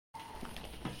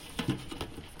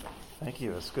Thank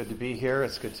you. It's good to be here.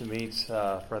 It's good to meet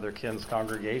Brother Ken's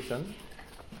congregation.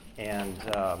 And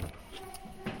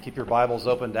keep your Bibles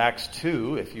open to Acts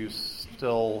 2 if you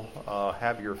still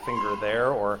have your finger there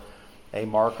or a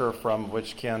marker from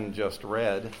which Ken just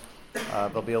read.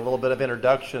 There'll be a little bit of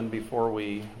introduction before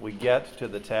we get to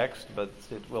the text, but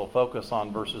it will focus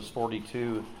on verses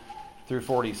 42 through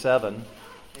 47.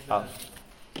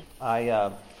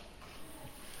 I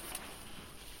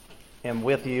am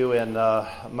with you in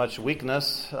much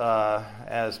weakness,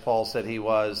 as Paul said he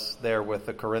was there with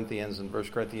the Corinthians in 1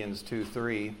 Corinthians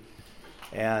 2:3.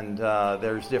 And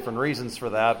there's different reasons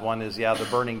for that. One is, the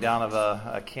burning down of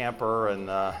a camper and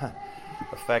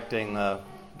affecting the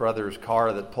brother's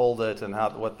car that pulled it, and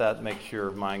what that makes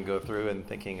your mind go through and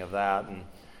thinking of that. And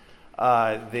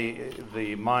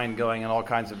the mind going in all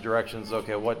kinds of directions.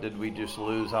 Okay, what did we just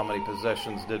lose? How many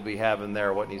possessions did we have in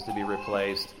there? What needs to be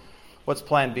replaced? What's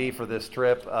plan B for this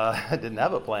trip? I didn't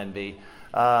have a plan B.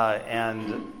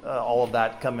 And all of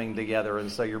that coming together.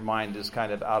 And so your mind is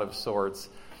kind of out of sorts.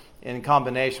 In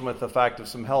combination with the fact of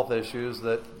some health issues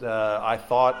that I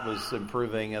thought was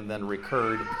improving and then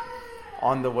recurred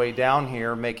on the way down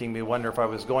here, making me wonder if I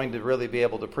was going to really be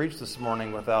able to preach this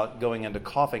morning without going into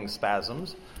coughing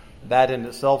spasms. That in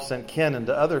itself sent Ken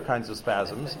into other kinds of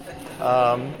spasms.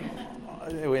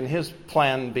 In his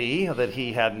plan B that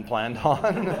he hadn't planned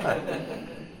on.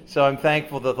 So I'm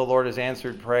thankful that the Lord has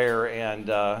answered prayer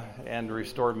and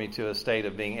restored me to a state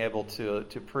of being able to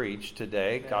preach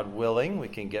today. God willing, we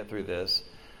can get through this.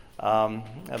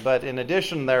 But in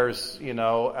addition, there's,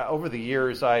 over the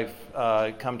years I've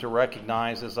come to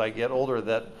recognize as I get older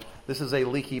that this is a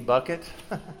leaky bucket.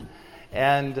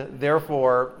 And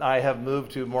therefore, I have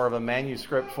moved to more of a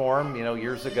manuscript form,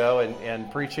 years ago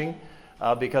and preaching.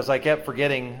 Because I kept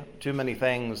forgetting too many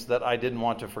things that I didn't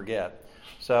want to forget.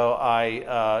 So I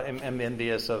am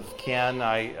envious of Ken.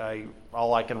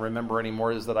 All I can remember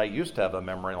anymore is that I used to have a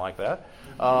memory like that.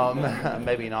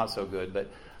 Maybe not so good.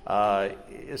 But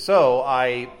so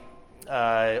I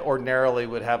ordinarily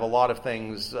would have a lot of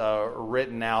things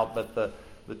written out, but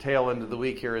the tail end of the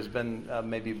week here has been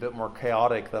maybe a bit more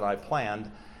chaotic than I planned.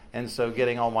 And so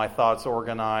getting all my thoughts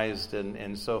organized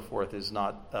and so forth is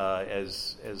not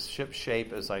as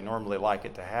ship-shape as I normally like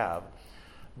it to have.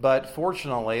 But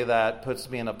fortunately, that puts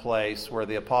me in a place where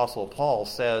the Apostle Paul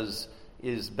says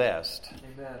is best,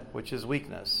 Amen. Which is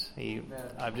weakness.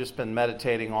 I've just been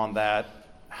meditating on that,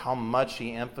 how much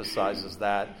he emphasizes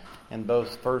that in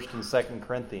both 1st and 2nd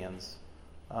Corinthians.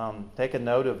 Take a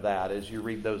note of that as you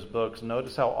read those books.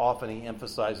 Notice how often he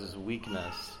emphasizes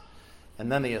weakness.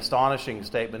 And then the astonishing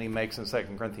statement he makes in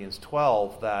 2 Corinthians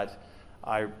 12 that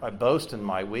I boast in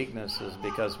my weaknesses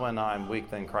because when I'm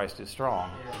weak, then Christ is strong.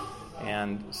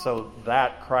 And so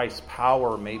that Christ's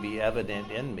power may be evident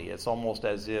in me. It's almost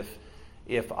as if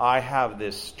I have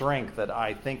this strength that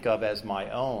I think of as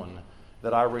my own,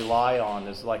 that I rely on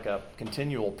as like a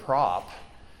continual prop,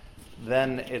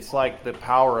 then it's like the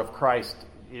power of Christ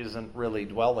isn't really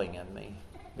dwelling in me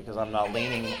because I'm not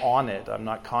leaning on it. I'm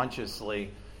not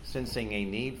consciously sensing a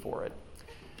need for it.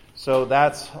 So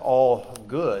that's all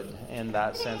good in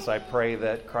that sense. I pray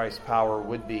that Christ's power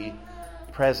would be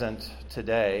present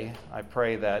today. I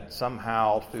pray that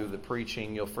somehow through the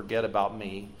preaching you'll forget about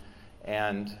me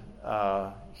and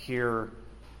hear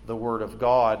the Word of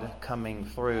God coming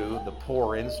through the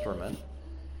poor instrument,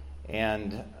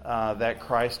 and that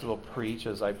Christ will preach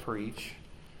as I preach,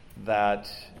 that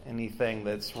anything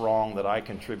that's wrong that I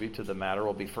contribute to the matter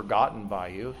will be forgotten by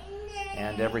you,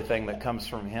 and everything that comes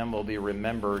from him will be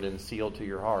remembered and sealed to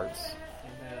your hearts.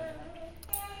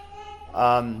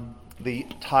 The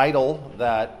title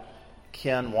that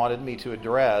Ken wanted me to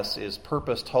address is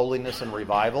Purposed Holiness and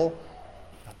Revival.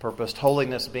 Purposed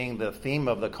Holiness being the theme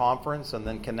of the conference, and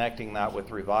then connecting that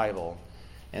with revival.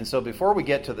 And so before we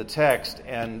get to the text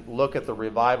and look at the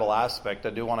revival aspect, I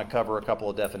do want to cover a couple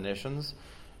of definitions.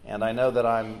 And I know that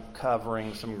I'm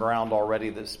covering some ground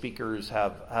already that speakers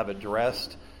have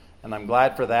addressed. And I'm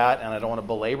glad for that, and I don't want to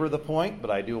belabor the point, but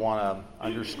I do want to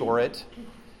underscore it.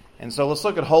 And so let's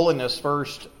look at holiness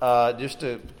first, just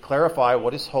to clarify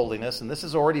what is holiness. And this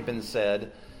has already been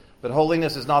said, but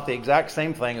holiness is not the exact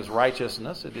same thing as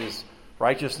righteousness.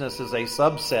 Righteousness is a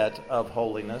subset of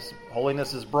holiness.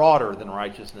 Holiness is broader than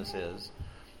righteousness is,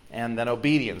 and then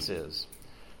obedience is.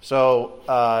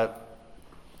 So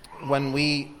when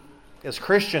we, as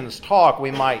Christians, talk, we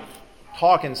might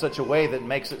talk in such a way that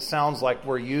makes it sound like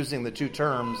we're using the two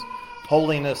terms,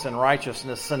 holiness and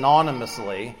righteousness,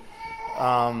 synonymously.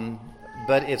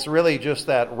 But it's really just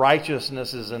that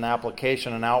righteousness is an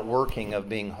application, an outworking of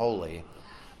being holy.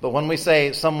 But when we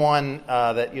say someone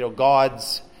that,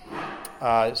 God's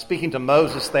speaking to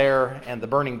Moses there and the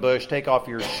burning bush, take off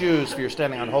your shoes for you're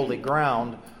standing on holy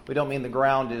ground, we don't mean the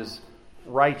ground is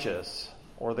righteous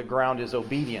or the ground is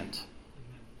obedient.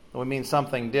 We mean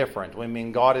something different. We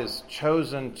mean God has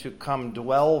chosen to come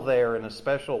dwell there in a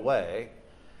special way,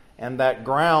 and that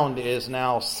ground is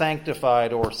now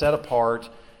sanctified or set apart,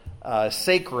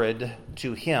 sacred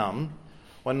to Him.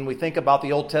 When we think about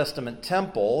the Old Testament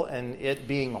temple and it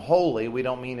being holy, we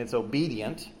don't mean it's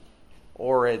obedient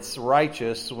or it's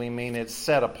righteous. We mean it's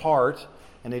set apart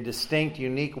in a distinct,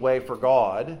 unique way for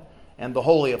God. And the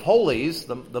Holy of Holies,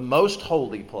 the most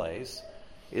holy place,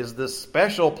 is the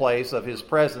special place of His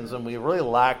presence, and we really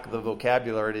lack the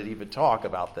vocabulary to even talk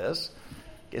about this.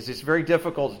 It's very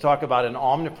difficult to talk about an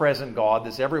omnipresent God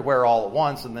that's everywhere all at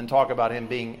once and then talk about Him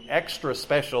being extra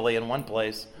specially in one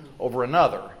place over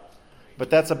another. But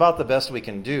that's about the best we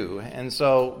can do. And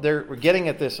so we're getting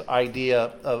at this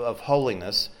idea of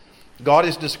holiness. God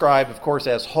is described, of course,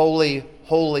 as holy,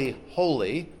 holy,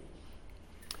 holy.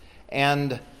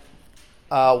 And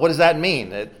what does that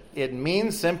mean? It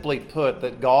means, simply put,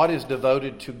 that God is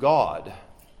devoted to God.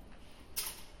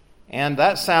 And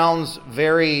that sounds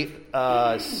very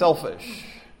selfish.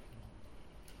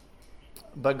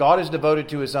 But God is devoted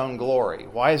to His own glory.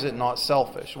 Why is it not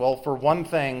selfish? Well, for one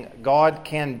thing, God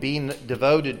can be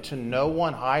devoted to no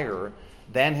one higher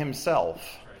than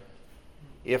Himself.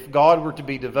 If God were to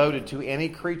be devoted to any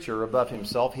creature above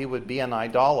Himself, He would be an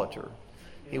idolater.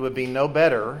 He would be no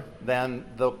better than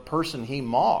the person He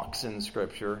mocks in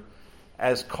Scripture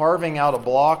as carving out a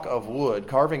block of wood,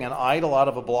 carving an idol out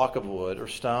of a block of wood or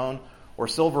stone or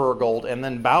silver or gold, and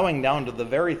then bowing down to the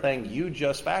very thing you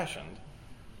just fashioned.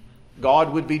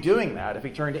 God would be doing that if He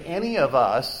turned any of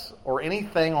us or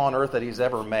anything on earth that He's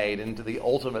ever made into the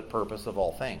ultimate purpose of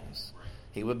all things.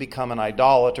 He would become an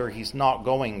idolater. He's not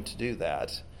going to do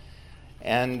that.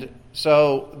 And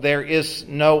so there is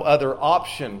no other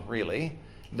option, really,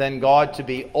 than God to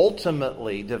be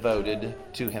ultimately devoted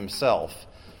to Himself.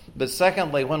 But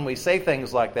secondly, when we say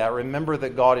things like that, remember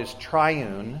that God is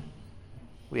triune.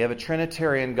 We have a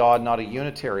Trinitarian God, not a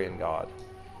Unitarian God.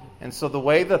 And so the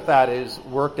way that is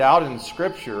worked out in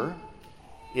Scripture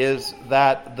is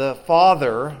that the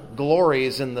Father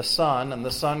glories in the Son, and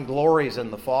the Son glories in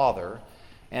the Father.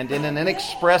 And in an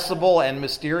inexpressible and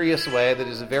mysterious way that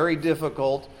is very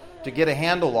difficult to get a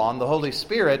handle on, the Holy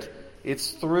Spirit,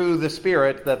 it's through the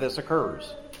Spirit that this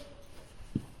occurs.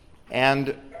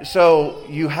 And so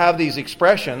you have these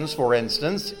expressions, for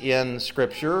instance, in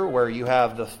Scripture, where you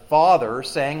have the Father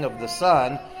saying of the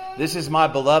Son, "This is my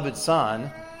beloved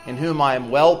Son, in whom I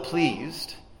am well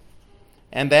pleased."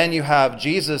 And then you have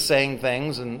Jesus saying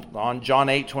things, and on John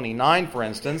 8:29, for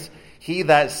instance, "He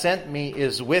that sent me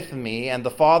is with me, and the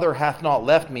Father hath not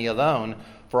left me alone,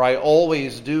 for I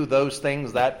always do those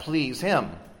things that please Him."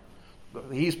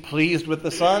 He's pleased with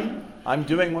the Son. I'm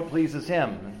doing what pleases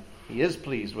Him. He is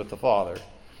pleased with the Father.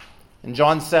 In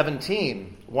John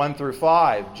 17, 1 through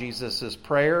 5, Jesus'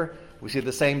 prayer, we see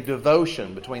the same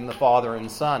devotion between the Father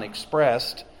and Son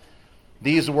expressed.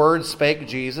 "These words spake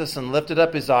Jesus, and lifted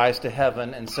up His eyes to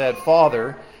heaven, and said,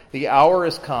 Father, the hour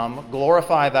is come,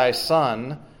 glorify Thy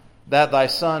Son, that Thy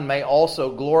Son may also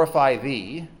glorify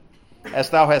Thee, as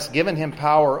Thou hast given Him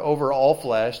power over all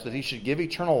flesh, that He should give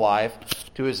eternal life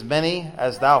to as many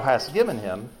as Thou hast given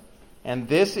Him. And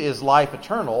this is life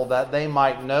eternal, that they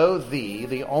might know Thee,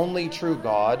 the only true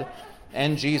God,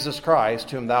 and Jesus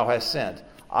Christ, whom Thou hast sent.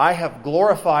 I have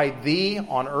glorified Thee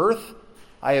on earth.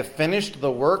 I have finished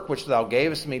the work which Thou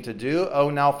gavest me to do. O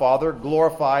now, Father,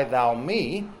 glorify Thou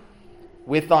me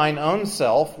with Thine own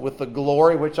self, with the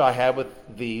glory which I had with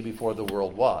Thee before the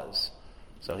world was."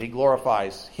 So He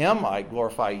glorifies Him, I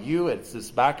glorify you. It's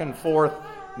this back and forth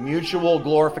mutual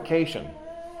glorification.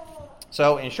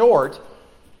 So in short,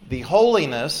 the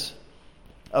holiness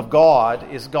of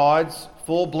God is God's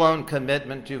full-blown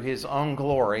commitment to His own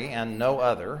glory and no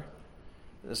other.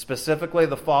 Specifically,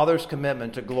 the Father's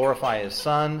commitment to glorify His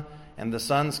Son, and the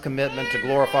Son's commitment to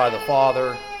glorify the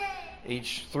Father,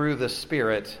 each through the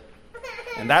Spirit.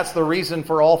 And that's the reason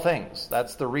for all things.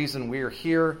 That's the reason we're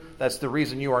here. That's the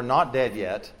reason you are not dead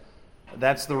yet.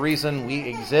 That's the reason we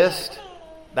exist.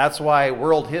 That's why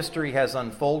world history has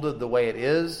unfolded the way it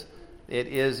is. It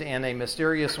is, in a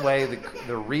mysterious way,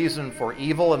 the reason for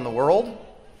evil in the world.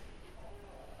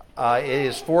 It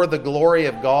is for the glory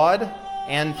of God.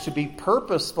 And to be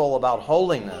purposeful about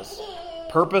holiness,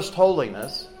 purposed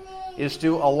holiness, is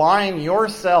to align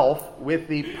yourself with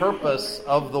the purpose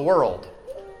of the world.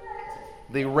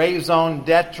 The raison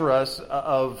d'etre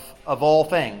of all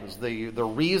things, the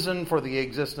reason for the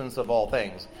existence of all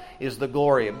things, is the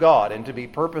glory of God. And to be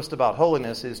purposed about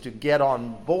holiness is to get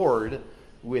on board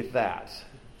with that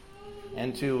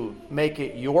and to make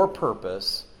it your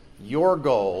purpose, your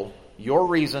goal, your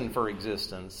reason for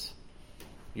existence,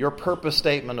 your purpose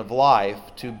statement of life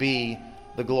to be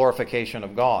the glorification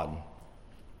of God.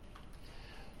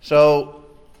 So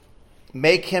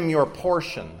make him your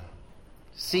portion.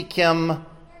 Seek him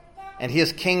and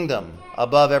his kingdom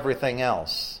above everything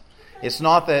else. It's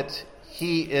not that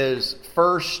he is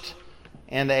first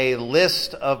in a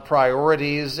list of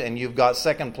priorities and you've got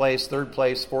second place, third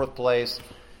place, fourth place,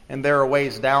 and there are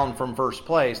ways down from first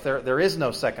place. There is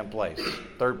no second place,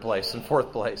 third place, and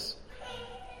fourth place.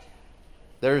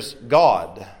 There's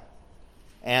God.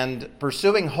 And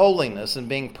pursuing holiness and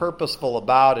being purposeful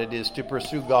about it is to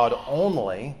pursue God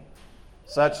only,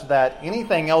 such that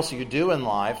anything else you do in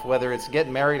life, whether it's get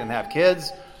married and have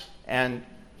kids and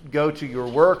go to your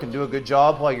work and do a good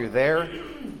job while you're there,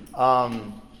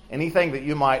 anything that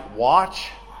you might watch,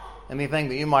 anything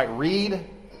that you might read,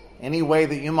 any way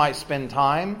that you might spend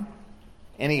time,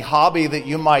 any hobby that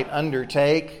you might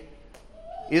undertake,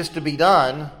 is to be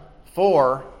done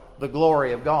for the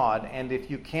glory of God. And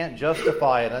if you can't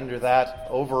justify it under that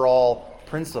overall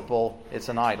principle, it's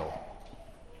an idol.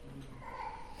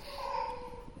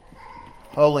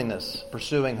 Holiness,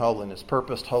 pursuing holiness,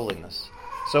 purposed holiness.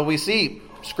 So we see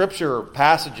scripture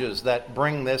passages that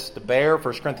bring this to bear.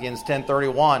 1 Corinthians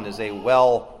 10:31 is a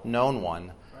well-known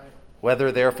one.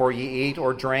 Whether therefore ye eat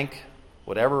or drink,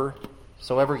 whatever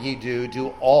soever ye do, do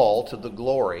all to the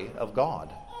glory of God.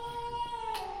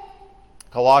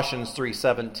 Colossians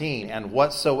 3:17, and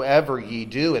whatsoever ye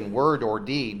do in word or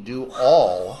deed, do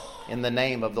all in the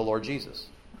name of the Lord Jesus.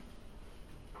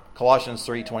 Colossians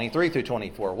 3:23 through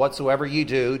 24, whatsoever ye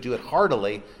do, do it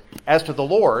heartily as to the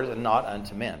Lord and not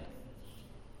unto men.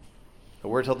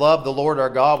 We're to love the Lord our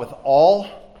God with all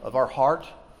of our heart,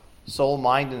 soul,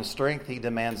 mind, and strength. He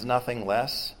demands nothing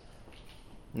less.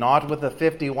 Not with a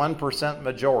 51%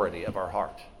 majority of our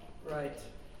heart. Right.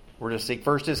 We're to seek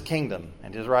first his kingdom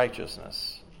and his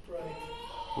righteousness. Right.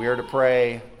 We are to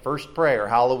pray, first prayer,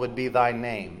 hallowed be thy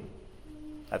name.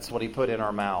 That's what he put in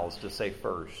our mouths to say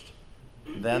first.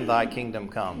 Then thy kingdom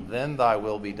come. Then thy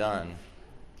will be done.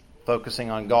 Focusing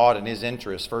on God and his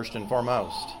interests first and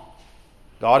foremost.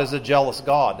 God is a jealous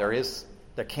God.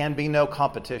 There can be no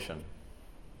competition.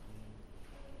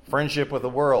 Friendship with the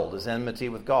world is enmity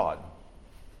with God.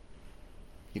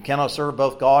 You cannot serve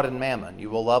both God and mammon. You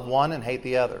will love one and hate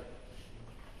the other.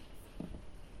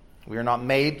 We are not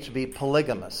made to be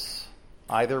polygamous,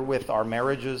 either with our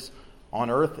marriages on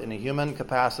earth in a human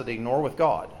capacity, nor with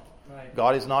God. Right.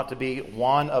 God is not to be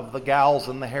one of the gals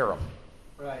in the harem.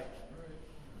 Right.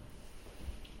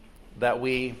 That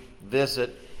we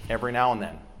visit every now and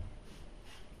then.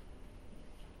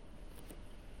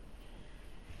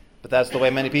 But that's the way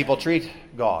many people treat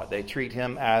God. They treat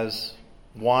him as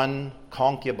one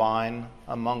concubine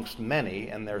amongst many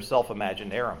in their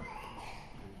self-imagined harem.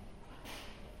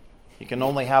 You can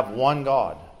only have one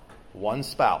God, one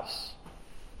spouse.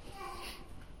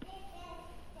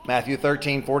 Matthew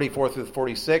 13:44 through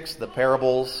 46, the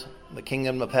parables, the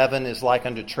kingdom of heaven is like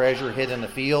unto treasure hid in a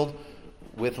field,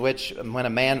 with which when a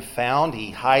man found,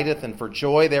 he hideth, and for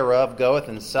joy thereof goeth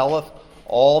and selleth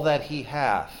all that he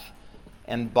hath,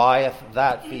 and buyeth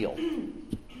that field.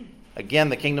 Again,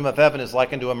 the kingdom of heaven is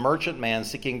like unto a merchant man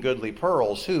seeking goodly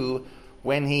pearls, who,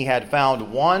 when he had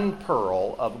found one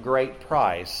pearl of great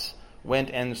price,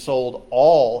 went and sold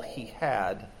all he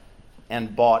had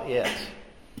and bought it.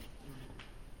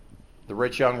 The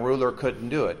rich young ruler couldn't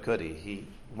do it, could he? He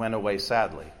went away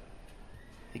sadly.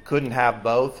 He couldn't have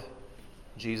both.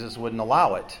 Jesus wouldn't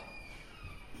allow it.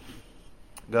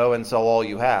 Go and sell all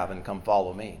you have and come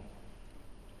follow me.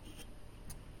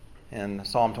 In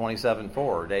Psalm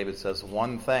 27:4, David says,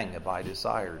 one thing have I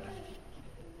desired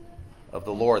of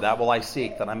the Lord, that will I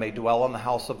seek, that I may dwell in the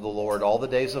house of the Lord all the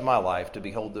days of my life, to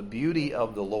behold the beauty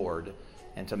of the Lord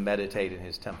and to meditate in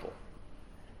his temple.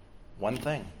 One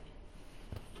thing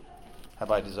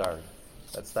have I desired.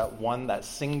 That's that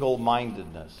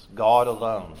single-mindedness, God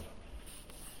alone.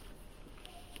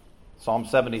 Psalm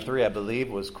 73, I believe,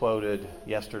 was quoted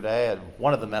yesterday, and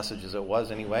one of the messages it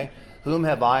was anyway. Whom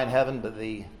have I in heaven but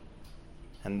thee?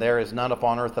 And there is none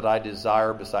upon earth that I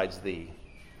desire besides thee.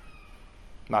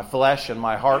 My flesh and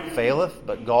my heart faileth,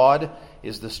 but God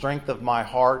is the strength of my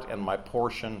heart and my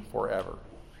portion forever.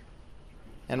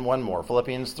 And one more,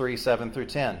 Philippians 3:7 through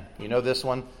 10. You know this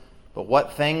one. But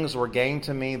what things were gained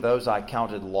to me, those I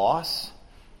counted loss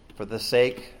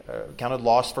counted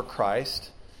loss for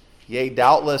Christ. Yea,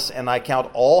 doubtless, and I count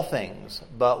all things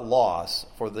but loss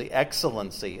for the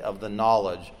excellency of the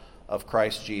knowledge of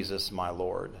Christ Jesus my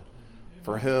Lord,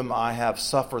 for whom I have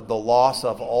suffered the loss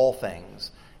of all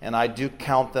things, and I do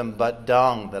count them but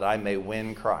dung, that I may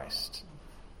win Christ,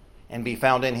 and be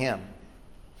found in him,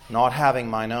 not having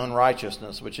mine own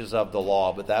righteousness, which is of the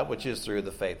law, but that which is through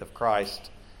the faith of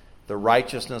Christ, the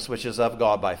righteousness which is of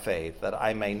God by faith, that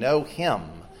I may know him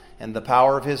and the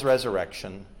power of his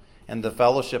resurrection, and the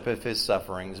fellowship of his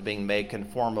sufferings, being made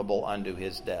conformable unto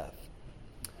his death.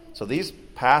 So these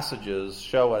passages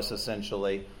show us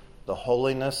essentially the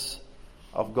holiness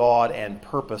of God and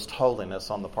purposed holiness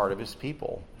on the part of his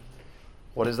people.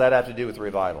 What does that have to do with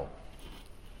revival?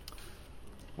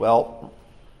 Well,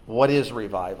 what is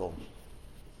revival?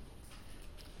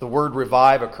 The word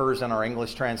revive occurs in our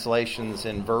English translations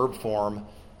in verb form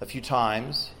a few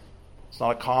times. It's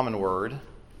not a common word.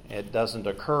 It doesn't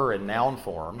occur in noun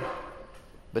form.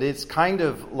 But it's kind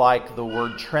of like the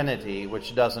word Trinity,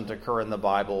 which doesn't occur in the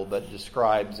Bible, but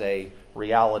describes a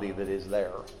reality that is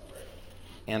there.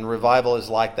 And revival is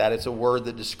like that. It's a word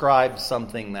that describes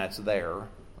something that's there.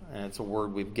 And it's a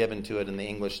word we've given to it in the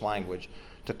English language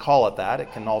to call it that.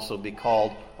 It can also be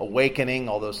called awakening,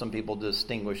 although some people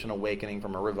distinguish an awakening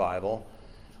from a revival.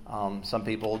 Some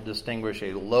people distinguish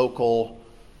a local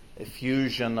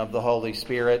effusion of the Holy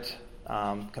Spirit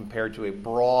compared to a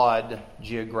broad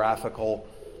geographical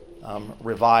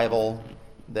revival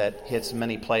that hits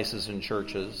many places in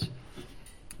churches.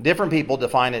 Different people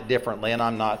define it differently, and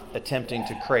I'm not attempting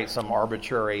to create some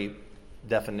arbitrary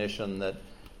definition that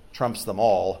trumps them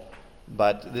all.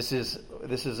 But this is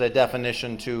a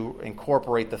definition to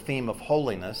incorporate the theme of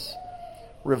holiness.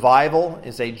 Revival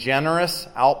is a generous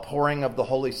outpouring of the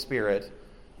Holy Spirit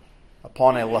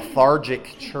upon a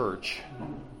lethargic church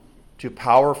to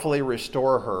powerfully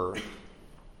restore her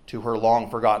to her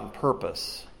long-forgotten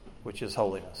purpose, which is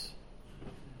holiness,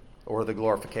 or the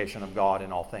glorification of God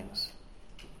in all things.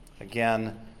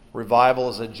 Again, revival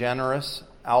is a generous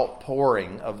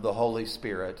outpouring of the Holy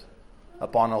Spirit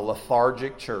upon a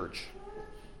lethargic church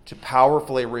to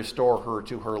powerfully restore her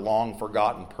to her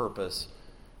long-forgotten purpose,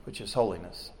 which is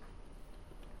holiness.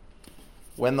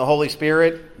 When the Holy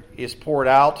Spirit is poured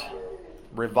out,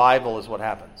 revival is what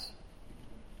happens.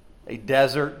 A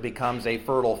desert becomes a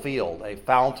fertile field. A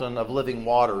fountain of living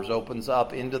waters opens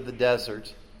up into the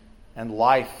desert, and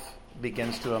life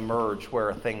begins to emerge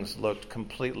where things looked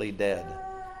completely dead.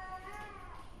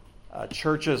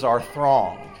 Churches are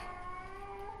thronged,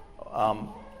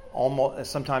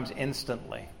 almost sometimes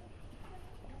instantly.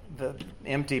 The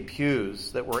empty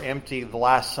pews that were empty the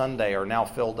last Sunday are now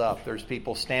filled up. There's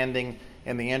people standing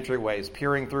in the entryways,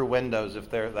 peering through windows if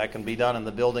that can be done in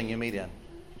the building you meet in.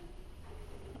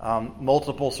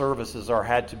 Multiple services are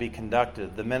had to be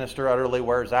conducted. The minister utterly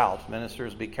wears out.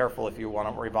 Ministers, be careful if you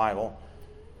want a revival,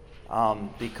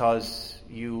 because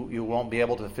you won't be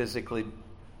able to physically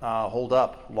hold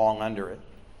up long under it.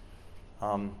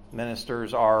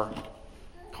 Ministers are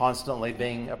constantly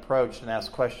being approached and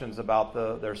asked questions about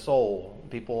their soul.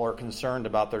 People are concerned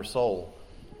about their soul.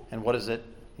 And what does it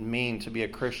mean to be a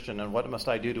Christian? And what must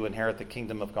I do to inherit the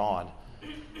kingdom of God?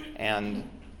 And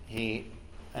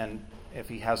if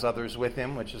he has others with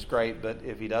him, which is great, but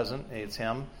if he doesn't, it's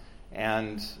him.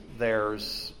 And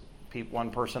there's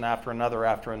one person after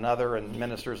another, and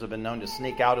ministers have been known to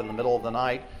sneak out in the middle of the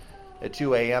night at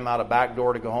 2 a.m. out a back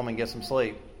door to go home and get some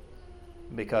sleep,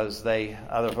 because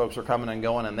other folks are coming and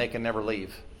going and they can never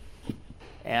leave.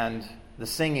 And the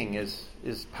singing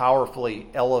is powerfully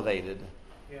elevated,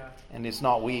 and it's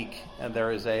not weak, and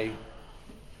there is a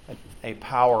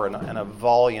power and a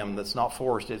volume that's not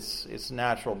forced. It's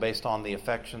natural based on the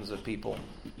affections of people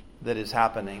that is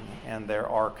happening, and there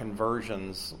are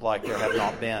conversions like there have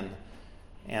not been,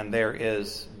 and there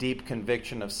is deep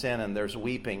conviction of sin, and there's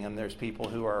weeping, and there's people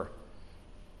who are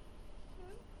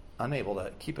unable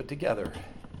to keep it together.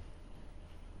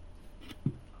 I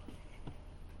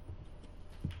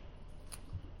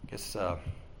guess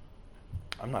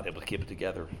I'm not able to keep it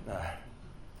together.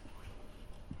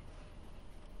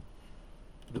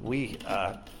 We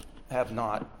have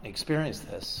not experienced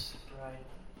this. Right.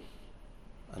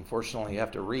 Unfortunately, you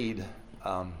have to read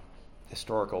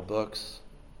historical books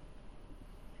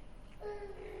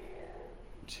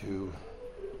to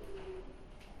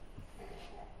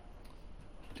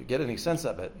get any sense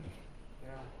of it. Yeah.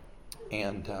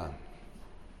 And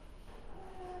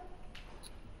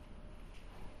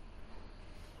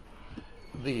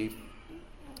the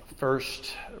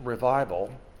first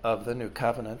revival of the New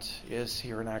Covenant is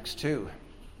here in Acts 2.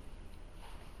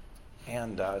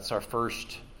 And it's our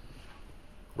first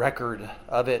record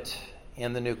of it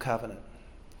in the New Covenant.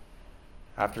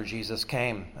 After Jesus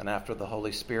came and after the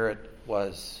Holy Spirit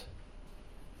was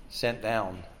sent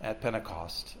down at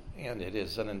Pentecost. And it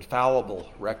is an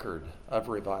infallible record of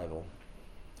revival.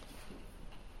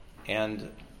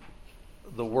 And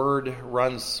the word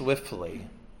runs swiftly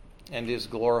and is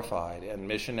glorified, and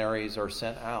missionaries are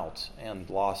sent out, and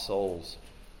lost souls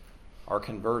are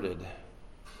converted.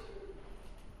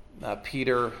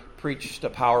 Peter preached a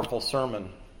powerful sermon.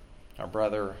 Our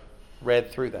brother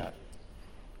read through that.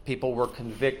 People were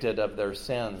convicted of their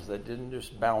sins that didn't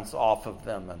just bounce off of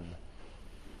them and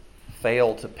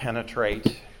fail to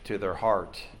penetrate to their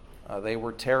heart. They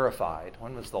were terrified.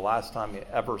 When was the last time you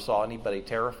ever saw anybody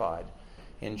terrified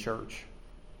in church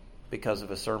because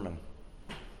of a sermon?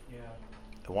 Yeah.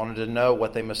 They wanted to know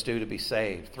what they must do to be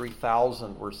saved.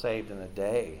 3,000 were saved in a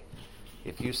day.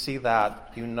 If you see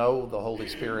that, you know the Holy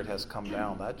Spirit has come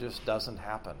down. That just doesn't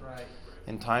happen. Right.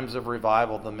 In times of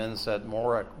revival, the men said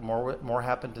more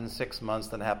happened in 6 months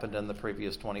than happened in the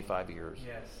previous 25 years.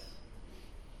 Yes.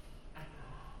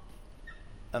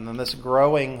 And then this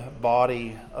growing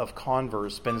body of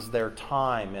converts spends their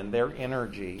time and their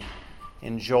energy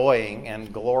enjoying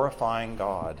and glorifying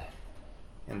God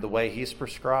in the way He's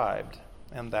prescribed.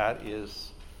 And that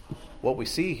is what we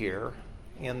see here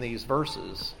in these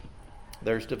verses.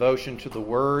 There's devotion to the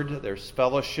Word, there's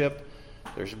fellowship,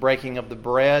 there's breaking of the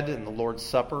bread in the Lord's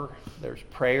Supper, there's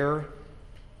prayer,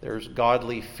 there's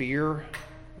godly fear,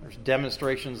 there's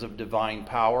demonstrations of divine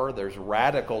power, there's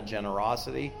radical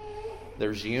generosity,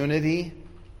 there's unity,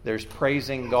 there's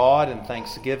praising God and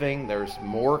thanksgiving, there's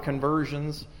more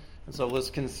conversions. And so let's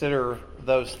consider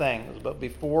those things. But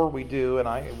before we do, and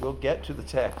I will get to the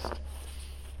text,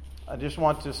 I just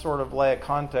want to sort of lay a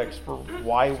context for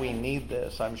why we need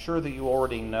this. I'm sure that you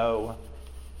already know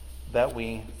that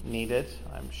we need it.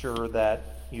 I'm sure that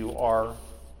you are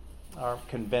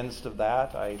convinced of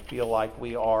that. I feel like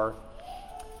we are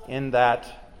in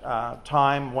that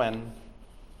time when,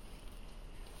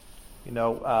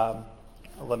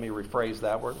 let me rephrase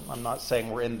that. I'm not saying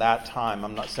we're in that time.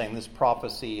 I'm not saying this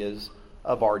prophecy is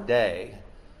of our day.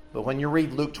 But when you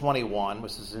read Luke 21,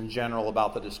 which is in general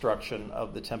about the destruction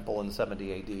of the temple in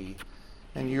 70 A.D.,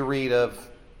 and you read of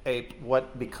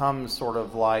what becomes sort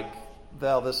of like,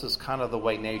 well, this is kind of the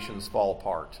way nations fall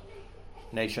apart.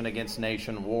 Nation against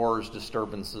nation, wars,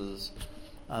 disturbances.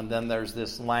 And then there's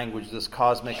this language, this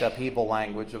cosmic upheaval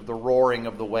language of the roaring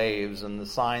of the waves and the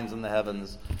signs in the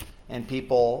heavens, and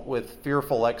people with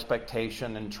fearful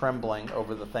expectation and trembling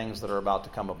over the things that are about to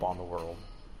come upon the world.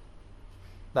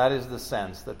 That is the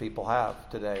sense that people have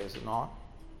today, is it not?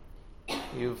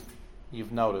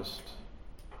 You've noticed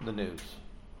the news.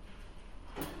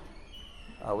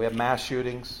 We have mass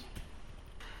shootings.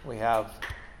 We have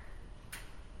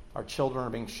our children are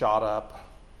being shot up.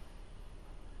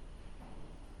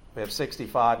 We have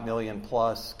 65 million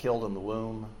plus killed in the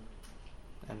womb,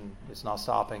 and it's not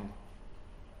stopping.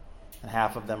 And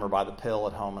half of them are by the pill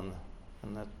at home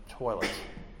in the toilet.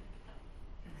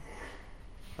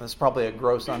 And that's probably a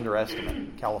gross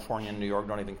underestimate. California and New York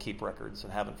don't even keep records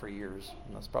and haven't for years.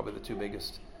 And that's probably the two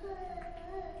biggest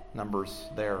numbers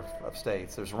there of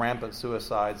states. There's rampant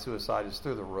suicide. Suicide is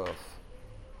through the roof.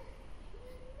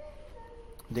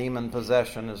 Demon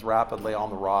possession is rapidly on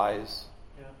the rise.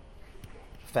 Yeah.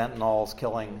 Fentanyl is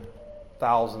killing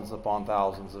thousands upon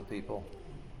thousands of people.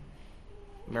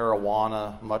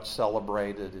 Marijuana, much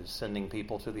celebrated, is sending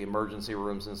people to the emergency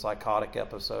rooms in psychotic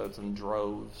episodes in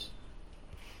droves.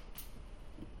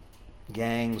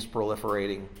 Gangs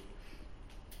proliferating.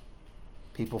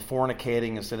 People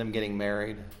fornicating instead of getting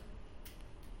married.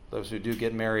 Those who do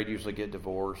get married usually get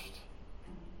divorced.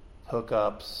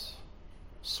 Hookups,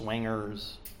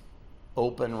 swingers,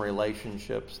 open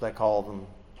relationships, they call them.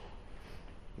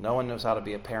 No one knows how to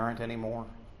be a parent anymore.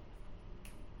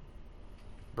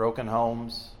 Broken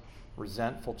homes,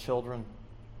 resentful children,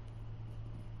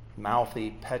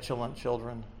 mouthy, petulant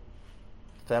children,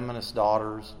 feminist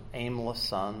daughters, aimless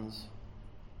sons,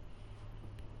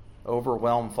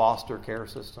 overwhelmed foster care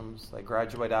systems. They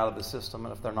graduate out of the system,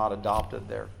 and if they're not adopted,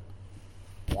 they're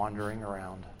wandering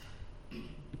around.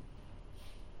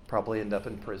 Probably end up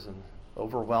in prison.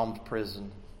 Overwhelmed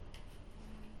prison.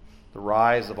 The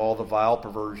rise of all the vile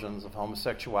perversions of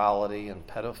homosexuality and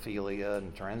pedophilia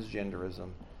and transgenderism.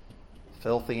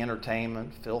 Filthy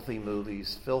entertainment, filthy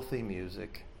movies, filthy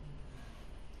music,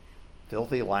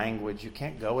 filthy language. You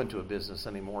can't go into a business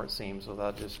anymore, it seems,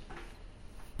 without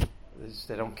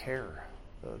they don't care.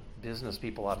 The business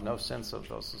people have no sense of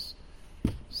those.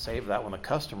 Save that when the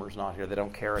customer's not here. They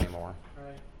don't care anymore.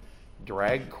 Right.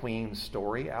 Drag queen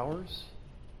story hours?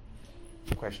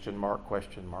 Question mark,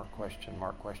 question mark, question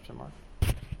mark, question mark.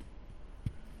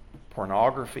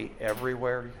 Pornography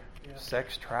everywhere. Yeah.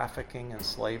 Sex trafficking and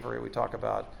slavery. We talk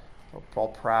about, we're all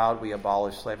proud we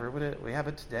abolished slavery. We have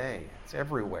it today. It's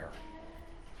everywhere.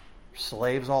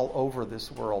 Slaves all over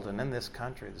this world and in this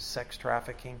country. The sex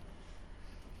trafficking.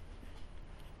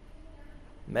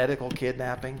 medical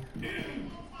kidnapping,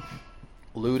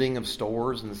 looting of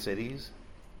stores in cities,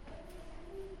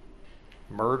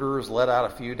 murderers let out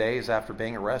a few days after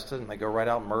being arrested and they go right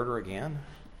out and murder again.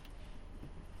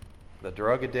 The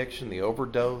drug addiction, the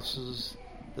overdoses,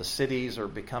 the cities are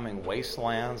becoming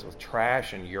wastelands with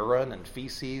trash and urine and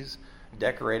feces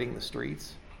decorating the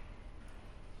streets.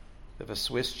 We have a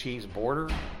Swiss cheese border.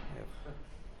 We have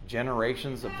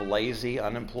generations of lazy,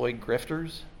 unemployed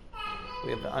grifters.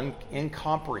 We have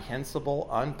incomprehensible,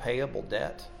 unpayable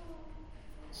debt.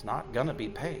 It's not going to be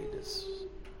paid.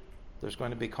 There's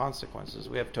going to be consequences.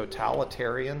 We have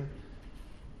totalitarian,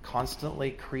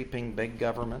 constantly creeping big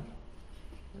government,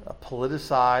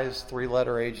 politicized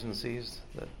three-letter agencies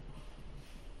that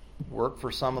work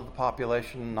for some of the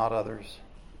population, not others.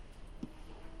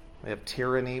 We have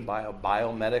tyranny by a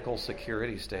biomedical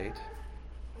security state,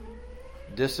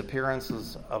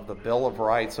 disappearances of the Bill of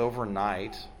Rights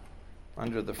overnight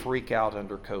under the freak out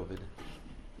under COVID.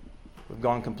 We've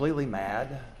gone completely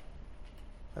mad,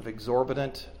 have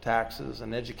exorbitant taxes,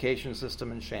 an education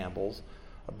system in shambles,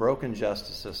 a broken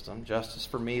justice system, justice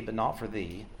for me but not for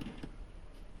thee.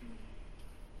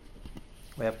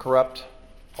 We have corrupt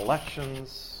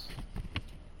elections.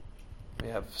 We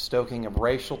have stoking of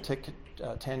racial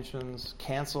tensions,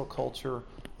 cancel culture,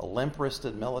 a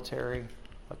limp-wristed military,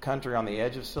 a country on the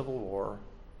edge of civil war,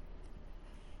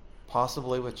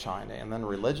 possibly with China. And then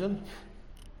religion.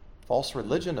 False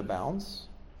religion abounds.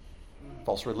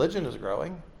 False religion is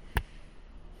growing.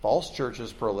 False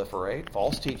churches proliferate.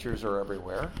 False teachers are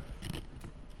everywhere.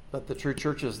 But the true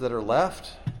churches that are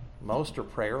left, most are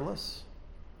prayerless,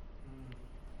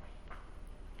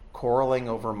 quarreling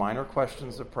over minor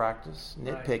questions of practice,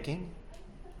 nitpicking,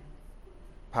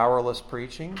 powerless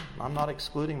preaching. I'm not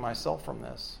excluding myself from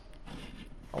this.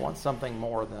 I want something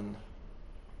more than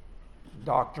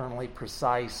doctrinally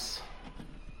precise,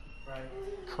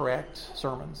 correct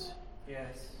sermons.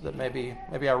 Yes. That maybe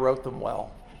I wrote them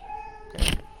well.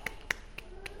 Okay.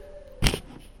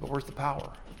 But where's the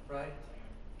power? Right.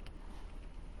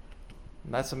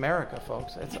 And that's America,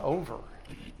 folks. It's over.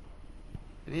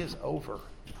 It is over.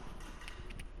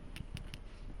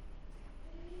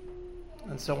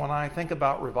 And so when I think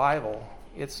about revival,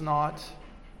 it's not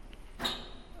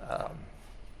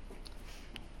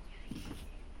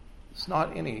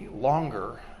any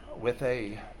longer with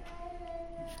a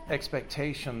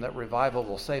expectation that revival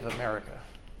will save America.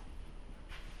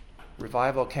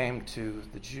 Revival came to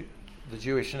the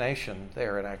Jewish nation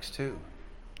there in Acts 2.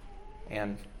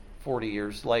 And 40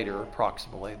 years later,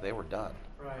 approximately, they were done.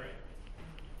 Right.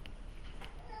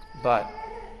 But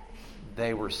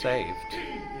they were saved.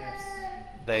 Yes.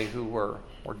 They who were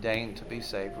ordained to be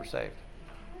saved were saved.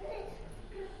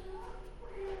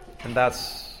 And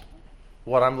that's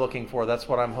what I'm looking for. That's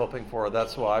what I'm hoping for.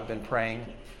 That's why I've been praying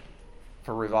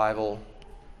for revival,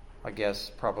 I guess,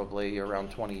 probably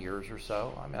around 20 years or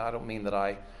so. I mean, I don't mean that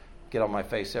I get on my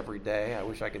face every day. I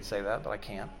wish I could say that, but I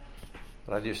can't.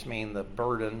 But I just mean the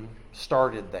burden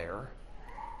started there.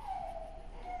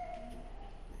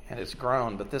 And it's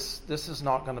grown. But this is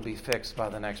not going to be fixed by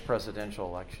the next presidential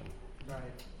election.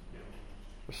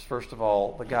 Right. First of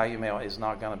all, the guy you may is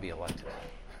not going to be elected.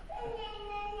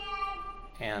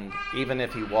 And even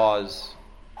if he was,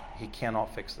 he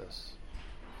cannot fix this.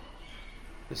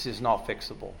 This is not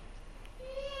fixable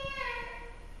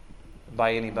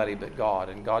by anybody but God.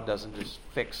 And God doesn't just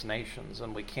fix nations.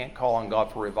 And we can't call on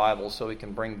God for revival so he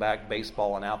can bring back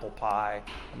baseball and apple pie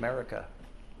America.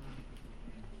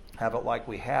 Have it like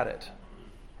we had it.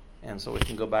 And so we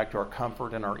can go back to our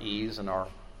comfort and our ease and our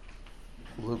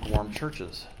lukewarm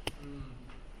churches.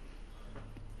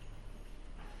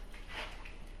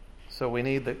 So we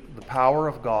need the power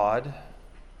of God,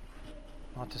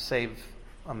 not to save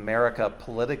America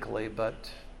politically,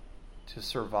 but to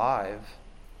survive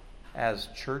as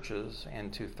churches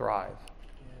and to thrive.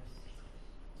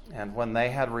 Yes. And when they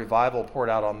had revival poured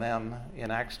out on them in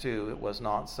Acts 2, it was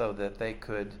not so that they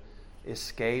could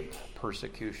escape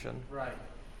persecution. Right.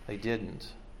 They didn't.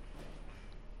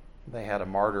 They had a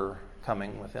martyr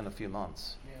coming within a few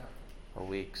months or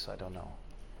weeks, I don't know.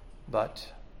 But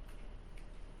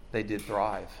they did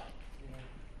thrive. Yeah.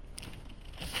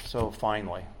 So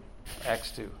finally,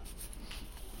 Acts 2.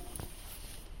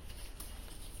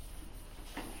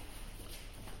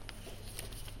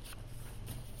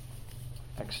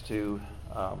 Acts 2,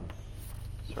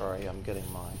 sorry, I'm getting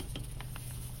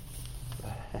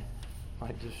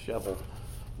my disheveled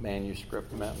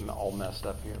manuscript all messed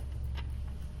up here.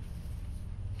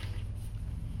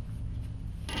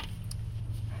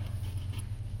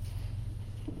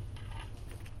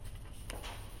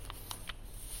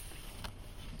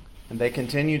 And they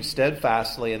continued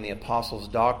steadfastly in the apostles'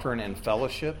 doctrine and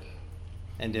fellowship,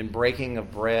 and in breaking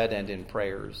of bread and in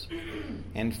prayers.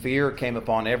 And fear came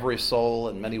upon every soul,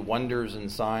 and many wonders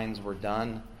and signs were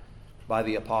done by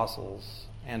the apostles.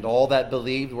 And all that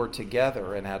believed were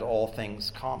together and had all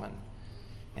things common,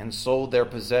 and sold their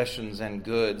possessions and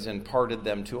goods, and parted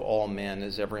them to all men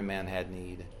as every man had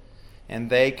need. And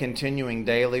they, continuing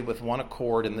daily with one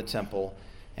accord in the temple,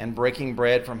 and breaking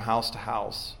bread from house to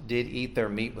house, did eat their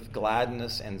meat with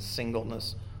gladness and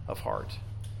singleness of heart,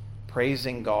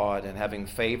 praising God and having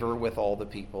favor with all the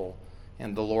people.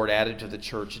 And the Lord added to the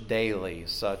church daily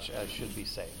such as should be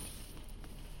saved.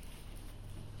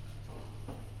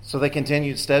 So they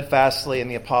continued steadfastly in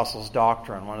the apostles'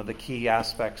 doctrine. One of the key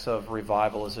aspects of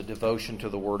revival is a devotion to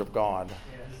the Word of God.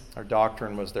 Yes. Their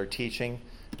doctrine was their teaching.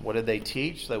 What did they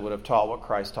teach? They would have taught what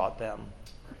Christ taught them.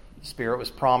 The Spirit was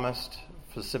promised,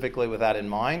 specifically with that in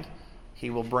mind. He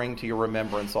will bring to your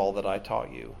remembrance all that I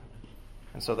taught you.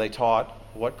 And so they taught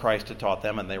what Christ had taught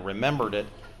them, and they remembered it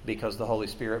because the Holy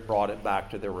Spirit brought it back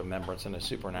to their remembrance in a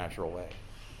supernatural way.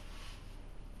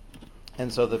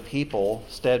 And so the people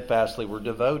steadfastly were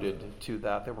devoted to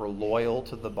that. They were loyal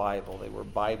to the Bible. They were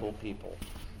Bible people.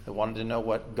 They wanted to know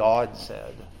what God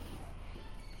said.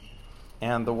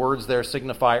 And the words there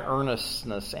signify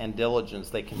earnestness and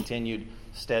diligence. They continued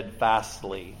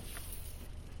steadfastly.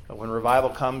 But when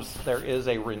revival comes, there is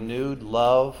a renewed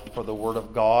love for the Word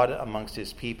of God amongst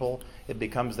His people. It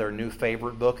becomes their new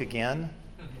favorite book again.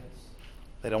 Yes.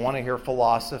 They don't want to hear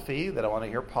philosophy. They don't want to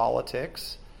hear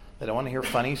politics. They don't want to hear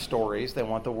funny stories. They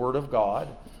want the Word of God.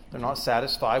 They're not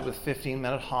satisfied with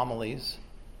 15-minute homilies.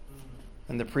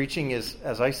 And the preaching is,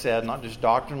 as I said, not just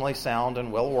doctrinally sound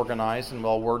and well organized and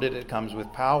well worded. It comes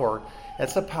with power.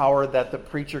 It's a power that the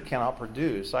preacher cannot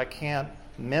produce. I can't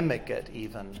mimic it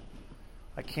even.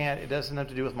 I can't. It doesn't have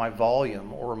to do with my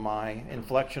volume or my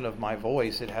inflection of my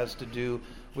voice. It has to do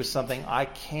with something I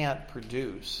can't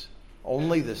produce.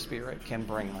 Only the Spirit can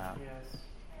bring that. Yes.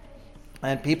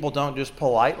 And people don't just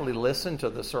politely listen to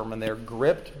the sermon. They're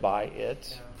gripped by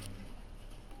it.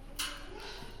 Yeah.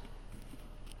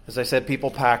 As I said, people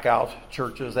pack out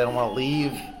churches. They don't want to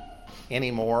leave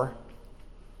anymore.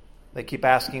 They keep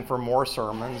asking for more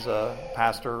sermons. A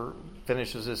pastor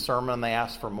finishes his sermon and they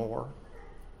ask for more.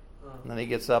 And then he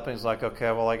gets up and he's like,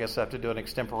 okay, well, I guess I have to do an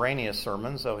extemporaneous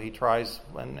sermon. So he tries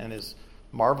and is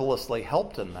marvelously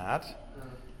helped in that.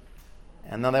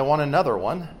 And then they want another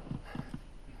one.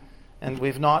 And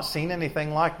we've not seen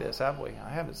anything like this, have we?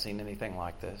 I haven't seen anything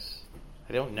like this.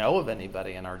 I don't know of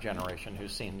anybody in our generation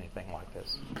who's seen anything like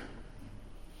this.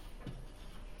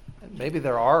 And maybe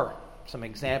there are some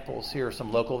examples here,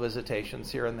 some local visitations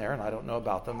here and there, and I don't know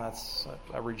about them.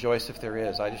 I rejoice if there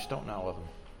is. I just don't know of them.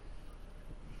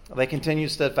 They continue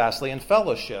steadfastly in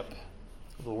fellowship.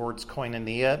 The word's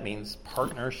koinonia. It means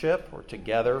partnership or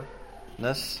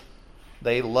togetherness.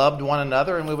 They loved one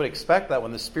another, and we would expect that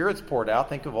when the Spirit's poured out.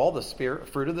 Think of all the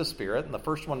fruit of the Spirit, and the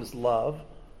first one is love.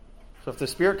 So if the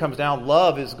Spirit comes down,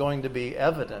 love is going to be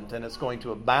evident, and it's going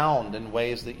to abound in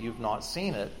ways that you've not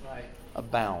seen it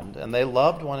abound. And they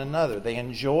loved one another. They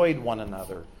enjoyed one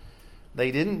another.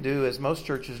 They didn't do, as most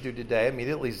churches do today,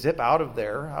 immediately zip out of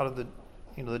there, out of the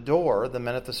door the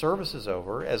minute the service is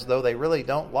over, as though they really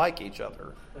don't like each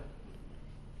other.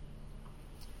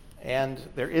 And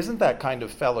there isn't that kind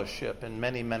of fellowship in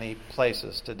many, many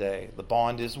places today. The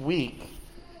bond is weak,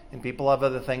 and people have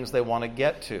other things they want to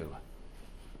get to.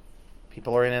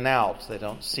 People are in and out. They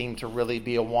don't seem to really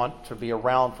want to be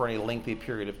around for any lengthy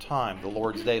period of time. The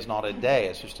Lord's Day is not a day.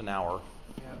 It's just an hour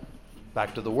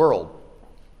back to the world.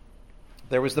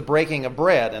 There was the breaking of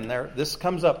bread, and this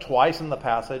comes up twice in the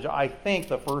passage. I think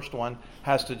the first one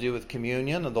has to do with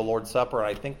communion and the Lord's Supper.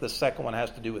 I think the second one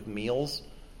has to do with meals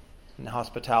and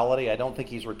hospitality. I don't think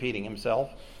he's repeating himself.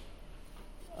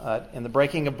 In the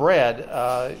breaking of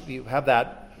bread, you have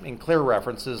that in clear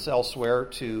references elsewhere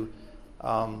to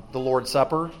the Lord's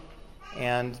Supper,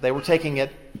 and they were taking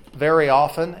it very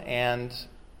often. And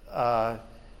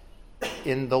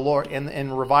in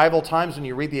revival times, when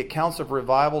you read the accounts of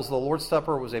revivals, the Lord's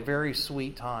Supper was a very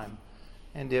sweet time,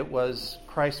 and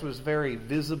Christ was very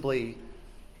visibly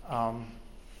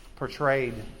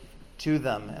portrayed to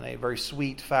them in a very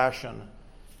sweet fashion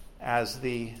as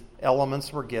the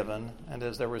elements were given and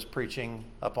as there was preaching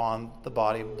upon the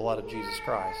body and blood of Jesus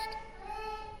Christ.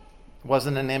 It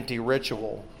wasn't an empty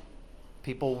ritual.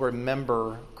 People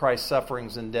remember Christ's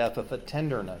sufferings and death with a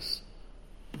tenderness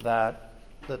that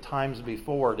the times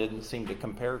before didn't seem to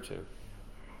compare to.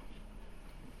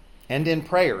 And in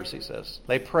prayers, he says,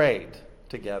 they prayed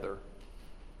together.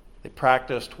 They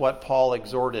practiced what Paul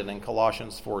exhorted in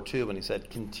Colossians 4:2 when he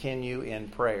said, continue in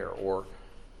prayer, or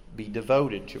be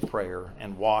devoted to prayer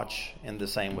and watch in the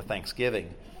same with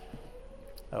thanksgiving.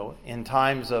 In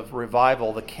times of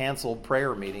revival, the canceled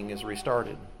prayer meeting is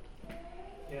restarted.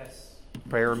 Yes.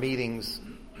 Prayer meetings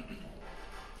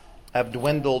have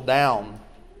dwindled down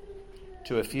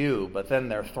to a few, but then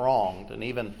they're thronged, and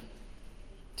even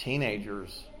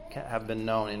teenagers have been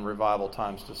known in revival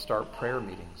times to start prayer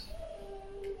meetings.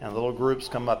 And little groups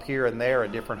come up here and there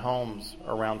in different homes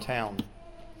around town.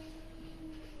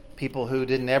 People who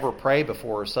didn't ever pray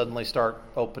before suddenly start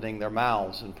opening their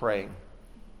mouths and praying.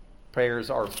 Prayers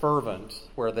are fervent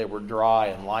where they were dry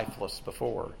and lifeless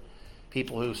before.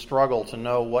 People who struggle to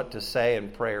know what to say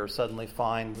in prayer suddenly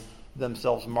find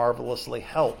themselves marvelously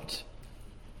helped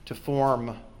to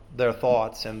form their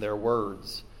thoughts and their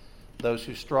words. Those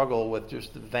who struggle with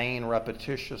just the vain,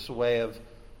 repetitious way of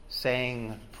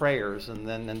saying prayers and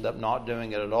then end up not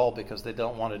doing it at all because they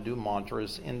don't want to do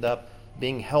mantras, end up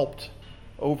being helped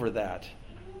over that.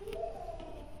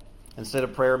 Instead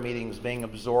of prayer meetings being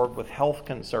absorbed with health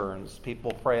concerns,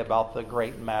 people pray about the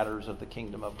great matters of the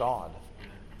kingdom of God.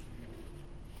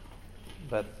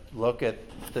 But look at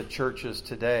the churches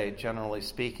today, generally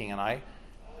speaking, and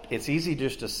it's easy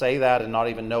just to say that and not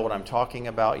even know what I'm talking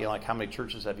about. Like how many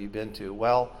churches have you been to?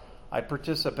 Well, I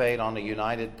participate on a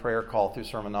united prayer call through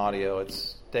Sermon Audio.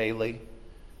 It's daily,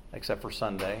 except for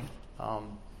Sunday.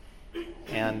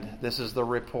 And this is the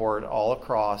report all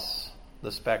across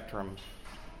the spectrum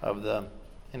of the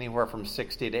anywhere from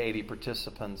 60 to 80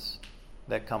 participants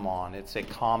that come on. It's a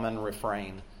common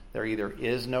refrain. There either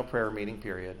is no prayer meeting,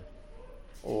 period,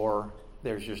 or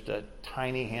there's just a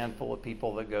tiny handful of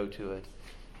people that go to it,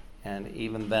 and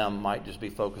even them might just be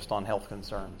focused on health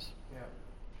concerns. Yeah.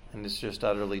 And it's just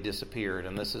utterly disappeared.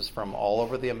 And this is from all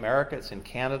over the America. It's in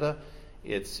Canada,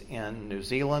 it's in New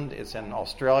Zealand, it's in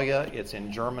Australia, it's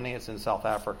in Germany, it's in South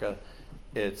Africa.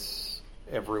 It's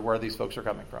everywhere these folks are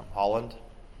coming from. Holland.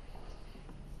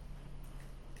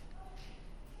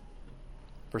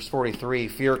 Verse 43,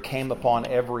 fear came upon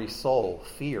every soul.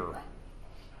 Fear.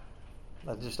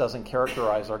 That just doesn't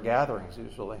characterize our gatherings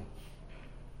usually.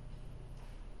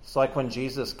 It's like when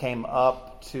Jesus came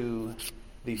up to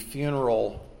the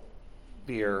funeral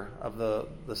bier of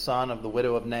the son of the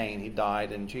widow of Nain. He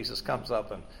died, and Jesus comes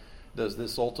up and does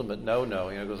this ultimate no-no.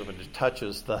 Goes up and just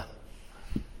touches the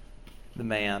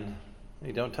man.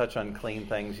 You don't touch unclean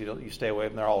things. You stay away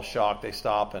from them. They're all shocked. They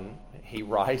stop, and he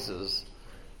rises.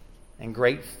 And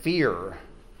great fear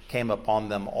came upon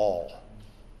them all.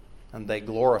 And they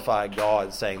glorified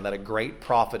God, saying that a great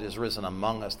prophet is risen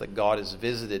among us, that God has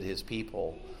visited his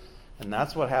people. And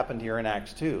that's what happened here in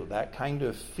Acts 2. That kind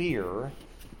of fear,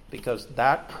 because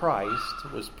that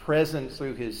Christ was present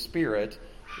through his Spirit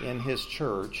in his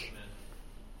church,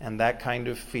 and that kind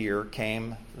of fear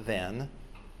came then.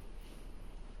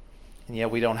 And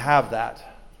yet we don't have that,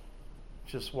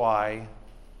 which is why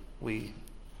we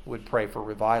would pray for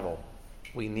revival.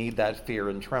 We need that fear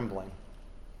and trembling.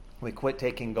 We quit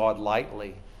taking God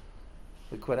lightly.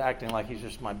 We quit acting like he's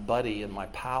just my buddy and my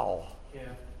pal. Yeah.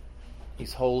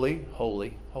 He's holy,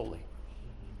 holy, holy.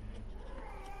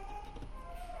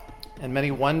 And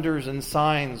many wonders and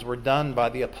signs were done by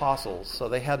the apostles. So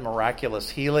they had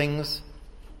miraculous healings,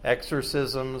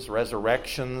 exorcisms,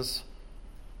 resurrections.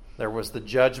 There was the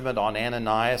judgment on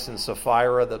Ananias and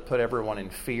Sapphira that put everyone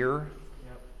in fear.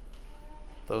 Yep.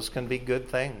 Those can be good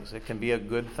things. It can be a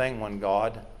good thing when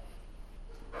God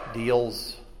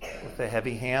deals with a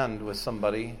heavy hand with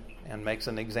somebody and makes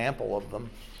an example of them.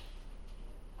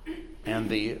 And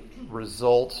the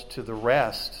result to the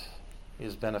rest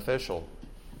is beneficial.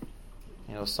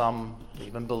 Some,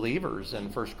 even believers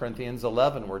in 1 Corinthians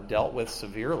 11, were dealt with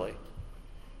severely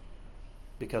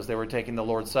because they were taking the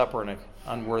Lord's Supper in an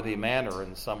unworthy manner,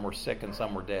 and some were sick and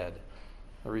some were dead.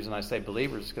 The reason I say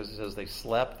believers is because it says they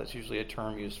slept. That's usually a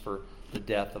term used for the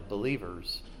death of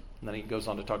believers. And then he goes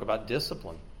on to talk about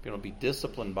discipline. If you don't be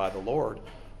disciplined by the Lord,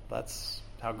 that's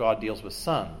how God deals with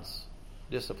sons.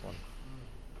 Discipline.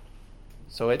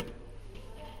 So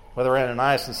whether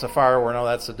Ananias and Sapphira were, no,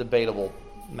 that's a debatable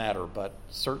matter, but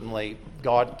certainly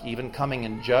God, even coming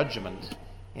in judgment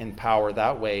in power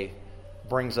that way,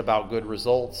 brings about good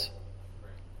results.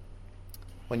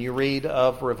 When you read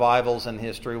of revivals in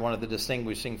history, one of the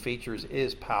distinguishing features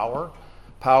is power.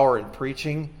 Power in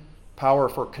preaching, power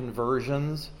for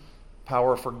conversions,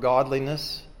 power for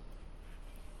godliness,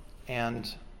 and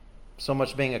so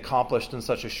much being accomplished in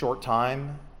such a short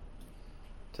time.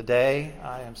 Today,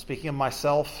 I am speaking of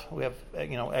myself. We have,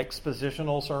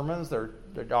 expositional sermons. They're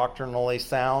doctrinally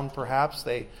sound, perhaps.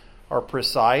 They are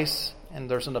precise,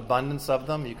 and there's an abundance of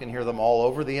them. You can hear them all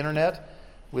over the internet.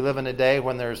 We live in a day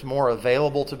when there's more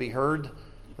available to be heard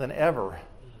than ever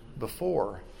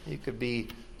before. You could be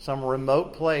some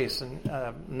remote place and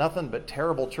nothing but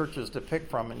terrible churches to pick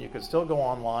from, and you could still go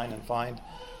online and find,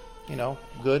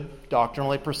 good,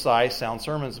 doctrinally precise, sound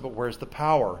sermons, but where's the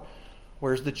power?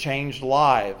 Where's the changed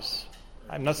lives?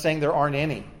 I'm not saying there aren't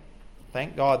any.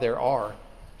 Thank God there are.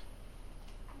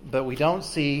 But we don't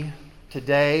see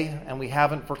today, and we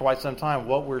haven't for quite some time,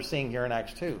 what we're seeing here in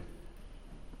Acts 2.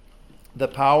 The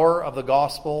power of the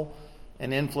gospel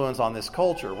and influence on this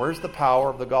culture. Where's the power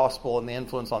of the gospel and the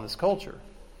influence on this culture?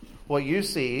 What you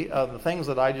see of the things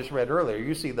that I just read earlier,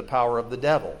 you see the power of the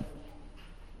devil.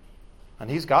 And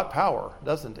he's got power,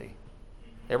 doesn't he?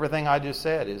 Everything I just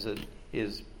said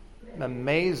is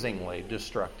amazingly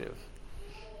destructive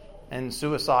and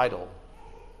suicidal.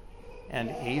 And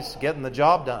he's getting the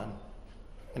job done.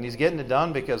 And he's getting it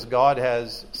done because God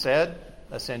has said,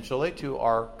 essentially, to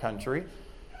our country,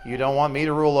 you don't want me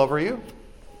to rule over you?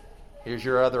 Here's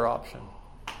your other option.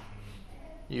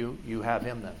 You have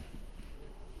him then.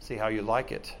 See how you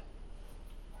like it.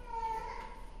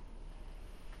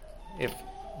 If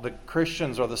the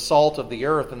Christians are the salt of the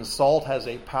earth, and salt has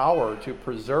a power to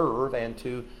preserve and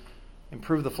to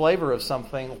improve the flavor of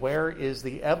something, where is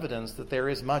the evidence that there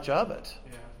is much of it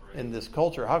in this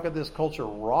culture? How could this culture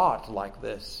rot like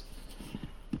this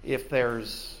if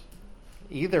there's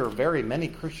either very many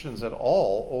Christians at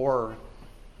all or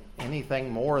anything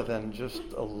more than just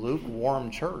a lukewarm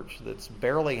church that's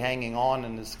barely hanging on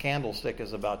and this candlestick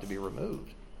is about to be removed?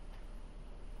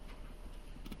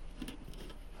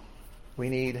 We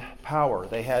need power.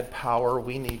 They had power.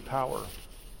 We need power.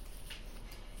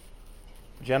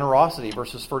 Generosity,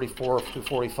 verses 34 to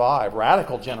 45.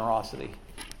 Radical generosity.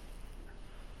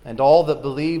 And all that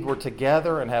believed were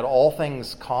together and had all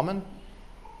things common,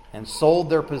 and sold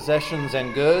their possessions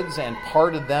and goods, and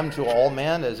parted them to all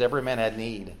men as every man had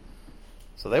need.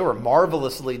 So they were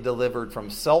marvelously delivered from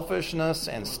selfishness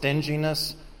and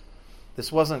stinginess.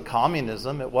 This wasn't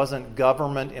communism. It wasn't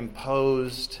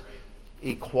government-imposed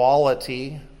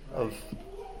equality of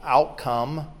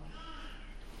outcome.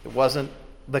 It wasn't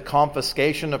the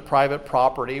confiscation of private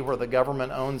property where the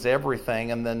government owns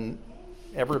everything and then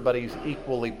everybody's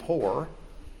equally poor.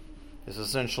 Is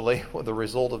essentially the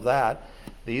result of that.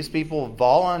 These people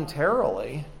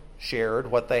voluntarily shared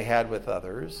what they had with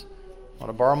others. Want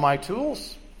to borrow my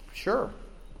tools? Sure.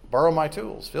 Borrow my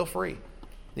tools. Feel free.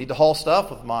 Need to haul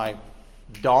stuff with my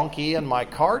donkey and my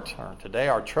cart, or today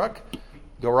our truck?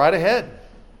 Go right ahead.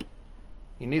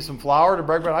 You need some flour to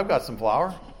break bread? I've got some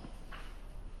flour.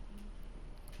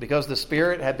 Because the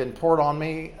Spirit had been poured on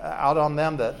me, out on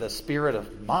them, the spirit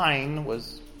of mine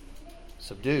was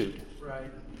subdued. Right.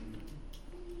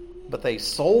 But they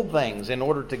sold things in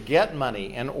order to get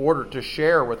money, in order to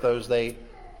share with those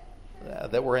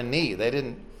that were in need. They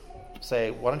didn't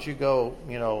say, why don't you go,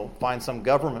 find some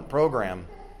government program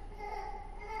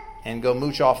and go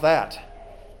mooch off that.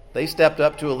 They stepped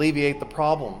up to alleviate the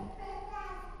problem.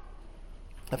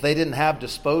 If they didn't have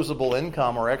disposable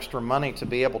income or extra money to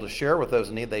be able to share with those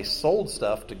in need, they sold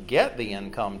stuff to get the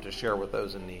income to share with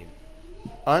those in need.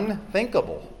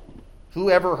 Unthinkable. Who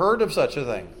ever heard of such a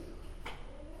thing?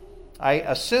 I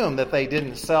assume that they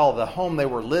didn't sell the home they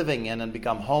were living in and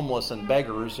become homeless and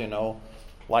beggars,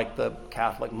 like the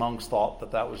Catholic monks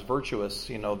thought that was virtuous,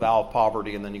 vow of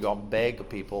poverty, and then you go and beg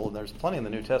people. And there's plenty in the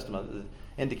New Testament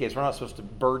that indicates we're not supposed to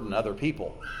burden other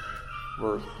people.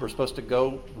 We're supposed to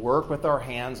go work with our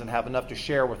hands and have enough to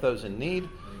share with those in need.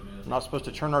 We're not supposed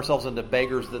to turn ourselves into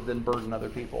beggars that then burden other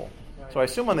people. So I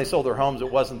assume when they sold their homes,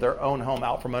 it wasn't their own home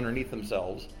out from underneath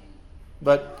themselves,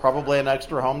 but probably an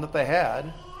extra home that they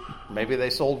had. Maybe they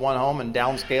sold one home and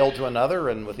downscaled to another,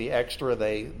 and with the extra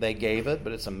they gave it.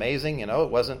 But it's amazing, it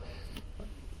wasn't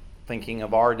thinking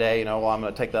of our day, I'm going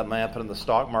to take that money and put it in the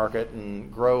stock market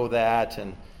and grow that,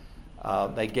 and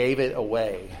they gave it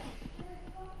away.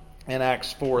 In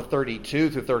Acts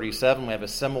 4:32 through 37, we have a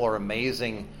similar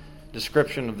amazing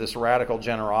description of this radical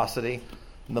generosity.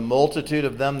 The multitude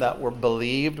of them that were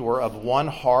believed were of one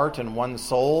heart and one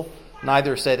soul.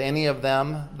 Neither said any of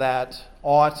them that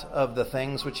aught of the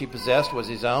things which he possessed was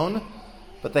his own,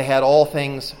 but they had all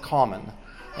things common.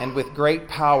 And with great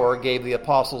power gave the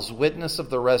apostles witness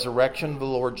of the resurrection of the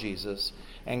Lord Jesus,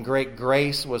 and great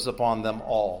grace was upon them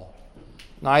all.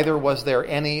 Neither was there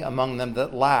any among them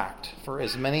that lacked, for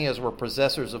as many as were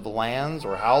possessors of lands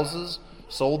or houses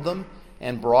sold them,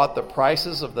 and brought the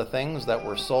prices of the things that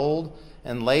were sold,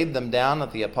 and laid them down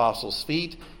at the apostles'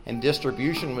 feet, and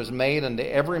distribution was made unto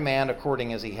every man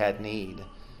according as he had need.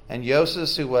 And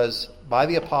Joseph, who was by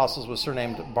the apostles, was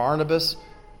surnamed Barnabas,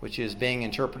 which is being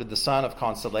interpreted the son of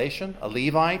consolation, a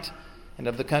Levite, and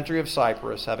of the country of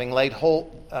Cyprus, having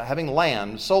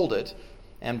land, sold it,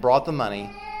 and brought the money,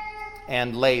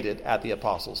 and laid it at the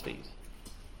apostles' feet.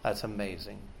 That's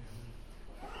amazing.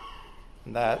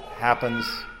 And that happens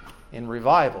in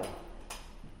revival.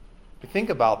 If you think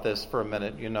about this for a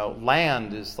minute,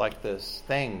 land is like this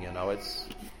thing,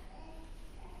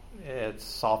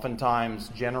 it's oftentimes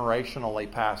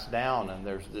generationally passed down, and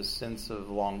there's this sense of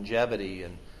longevity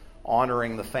and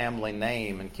honoring the family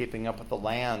name and keeping up with the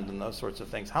land and those sorts of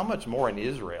things. How much more in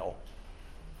Israel?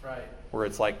 Right. Where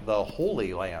it's like the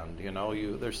Holy Land,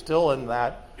 they're still in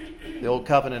the Old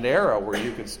Covenant era where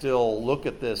you could still look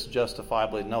at this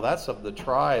justifiably. No, that's of the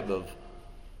tribe of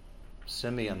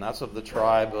Simeon, that's of the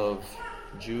tribe of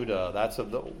Judah, that's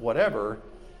of the whatever.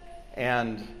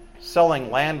 And selling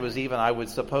land was even, I would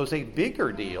suppose, a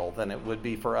bigger deal than it would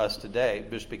be for us today,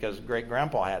 just because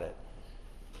great-grandpa had it.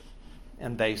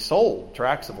 And they sold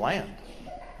tracts of land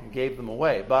and gave them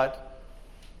away. But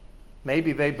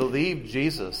maybe they believed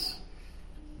Jesus,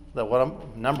 that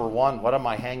number one, what am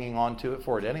I hanging on to it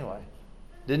for it anyway?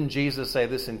 Didn't Jesus say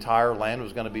this entire land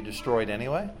was going to be destroyed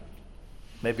anyway?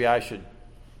 Maybe I should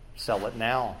sell it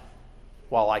now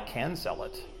while I can sell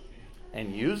it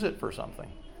and use it for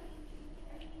something.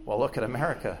 Well, look at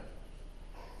America.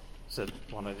 So,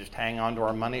 want to just hang on to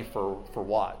our money for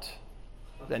what?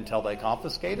 Until they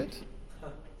confiscate it?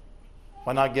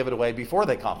 Why not give it away before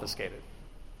they confiscate it?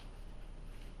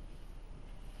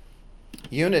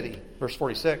 Unity, verse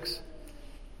 46.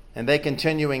 And they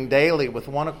continuing daily with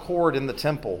one accord in the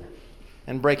temple,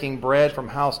 and breaking bread from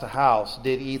house to house,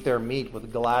 did eat their meat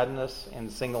with gladness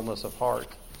and singleness of heart.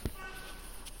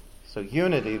 So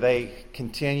unity, they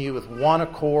continue with one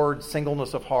accord,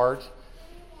 singleness of heart.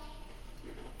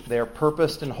 They are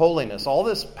purposed in holiness. All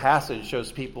this passage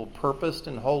shows people purposed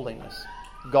in holiness.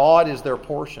 God is their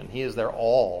portion. He is their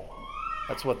all.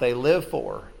 That's what they live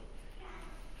for.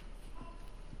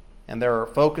 And they're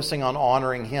focusing on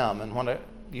honoring Him. And when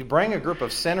you bring a group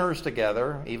of sinners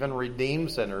together, even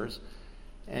redeemed sinners,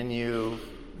 and you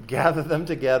gather them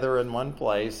together in one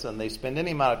place, and they spend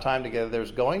any amount of time together,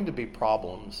 there's going to be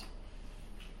problems.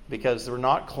 Because they're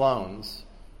not clones.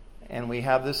 And we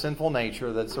have this sinful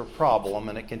nature that's a problem,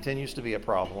 and it continues to be a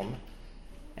problem.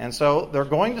 And so they're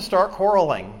going to start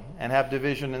quarreling and have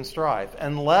division and strife,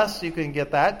 unless you can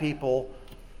get that people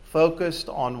focused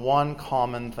on one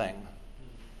common thing.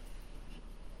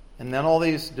 And then all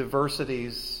these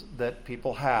diversities that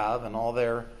people have, and all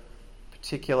their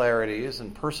particularities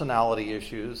and personality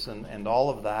issues and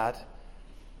all of that,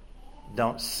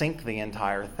 don't sink the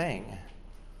entire thing.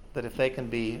 That if they can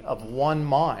be of one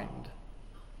mind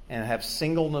and have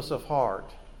singleness of heart,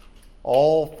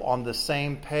 all on the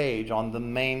same page, on the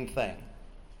main thing,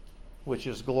 which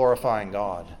is glorifying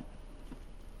God,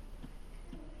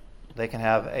 they can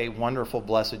have a wonderful,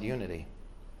 blessed unity.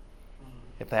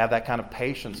 If they have that kind of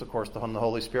patience, of course, when the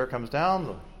Holy Spirit comes down,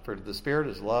 the fruit of the Spirit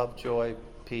is love, joy,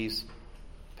 peace,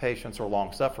 patience, or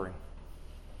long-suffering.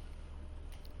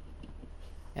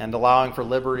 And allowing for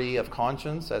liberty of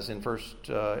conscience, as in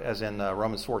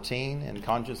Romans 14, in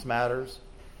conscience matters,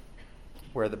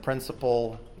 where the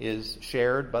principle is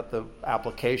shared, but the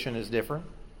application is different.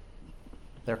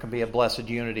 There can be a blessed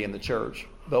unity in the church.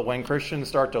 But when Christians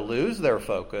start to lose their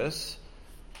focus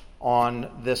on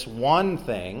this one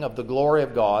thing of the glory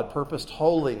of God, purposed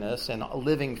holiness, and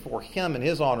living for Him in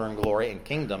His honor and glory and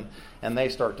kingdom, and they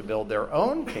start to build their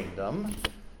own kingdom,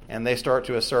 and they start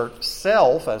to assert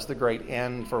self as the great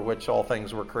end for which all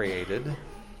things were created,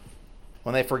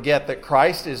 when they forget that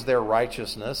Christ is their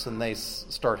righteousness, and they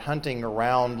start hunting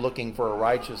around looking for a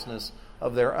righteousness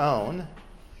of their own,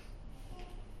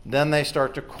 then they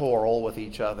start to quarrel with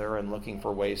each other and looking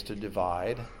for ways to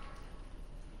divide.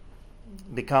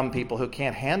 Become people who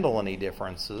can't handle any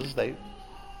differences. The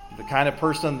kind of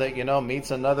person that,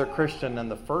 meets another Christian, and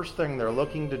the first thing they're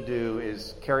looking to do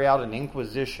is carry out an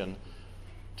inquisition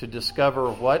to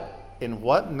discover in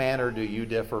what manner do you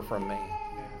differ from me.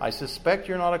 I suspect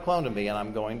you're not a clone of me, and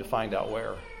I'm going to find out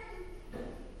where.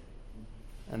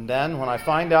 And then when I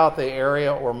find out the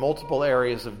area or multiple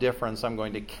areas of difference, I'm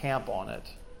going to camp on it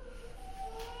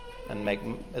and make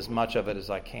as much of it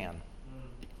as I can.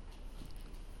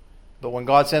 But when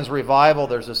God sends revival,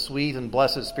 there's a sweet and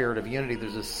blessed spirit of unity.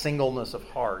 There's a singleness of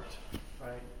heart.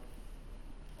 Right.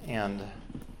 And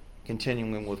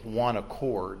continuing with one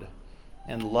accord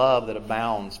and love that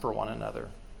abounds for one another.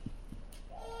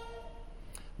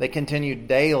 They continued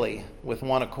daily with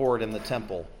one accord in the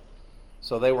temple.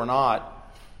 So they were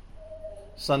not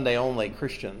Sunday-only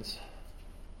Christians.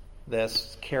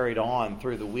 This carried on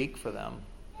through the week for them,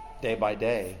 day by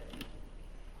day.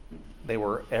 They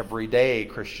were everyday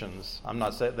Christians. I'm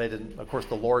not saying they didn't. Of course,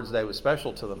 the Lord's Day was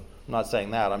special to them. I'm not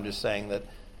saying that. I'm just saying that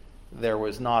there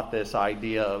was not this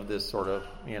idea of this sort of,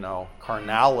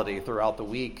 carnality throughout the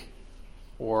week,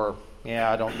 or,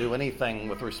 I don't do anything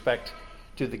with respect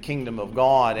to the kingdom of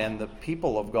God and the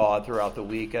people of God throughout the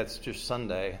week. That's just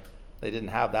Sunday. They didn't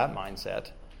have that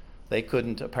mindset. They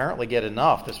couldn't apparently get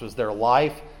enough. This was their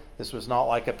life. This was not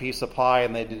like a piece of pie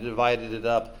and they divided it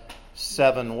up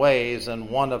 7 ways and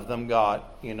one of them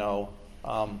got, the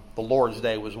Lord's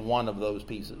Day was one of those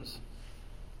pieces.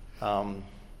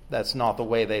 That's not the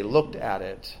way they looked at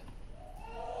it.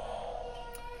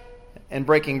 And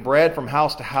breaking bread from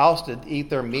house to house to eat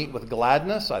their meat with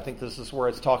gladness. I think this is where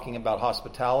it's talking about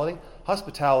hospitality.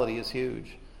 Hospitality is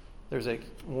huge. There's a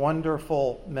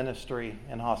wonderful ministry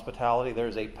in hospitality.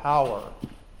 There's a power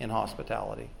in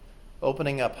hospitality.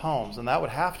 Opening up homes. And that would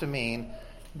have to mean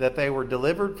that they were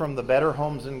delivered from the Better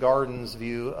Homes and Gardens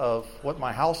view of what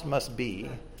my house must be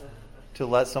to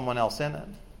let someone else in it.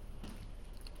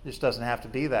 It just doesn't have to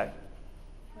be that.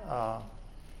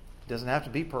 It doesn't have to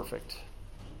be perfect.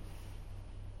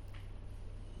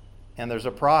 And there's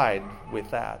a pride with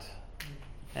that.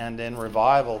 And in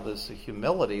revival, there's a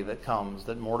humility that comes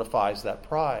that mortifies that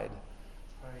pride.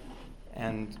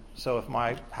 And so if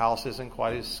my house isn't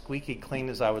quite as squeaky clean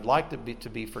as I would like to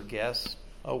be for guests,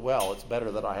 oh well, it's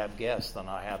better that I have guests than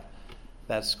I have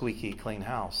that squeaky clean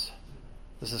house.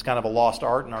 This is kind of a lost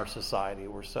art in our society.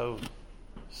 We're so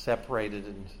separated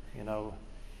and,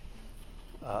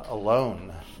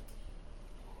 alone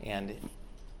and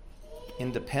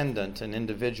independent and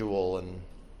individual and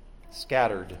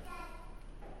scattered.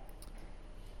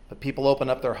 But people open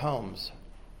up their homes.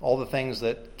 All the things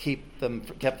that kept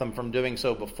them from doing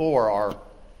so before are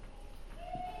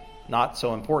not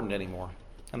so important anymore.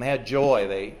 And they had joy.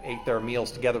 They ate their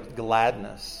meals together with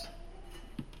gladness.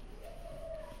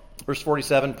 Verse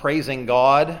 47, praising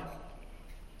God.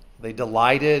 They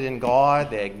delighted in God.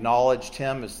 They acknowledged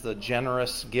Him as the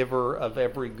generous giver of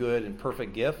every good and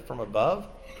perfect gift from above.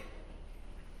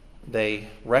 They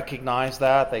recognized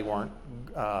that. They weren't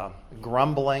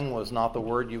grumbling was not the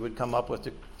word you would come up with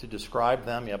to describe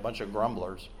them. A bunch of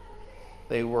grumblers.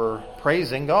 They were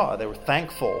praising God. They were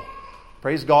thankful.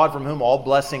 Praise God from whom all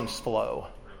blessings flow.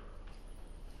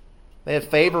 They had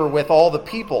favor with all the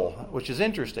people, which is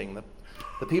interesting.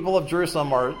 The people of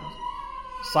Jerusalem are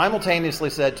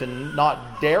simultaneously said to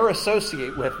not dare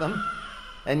associate with them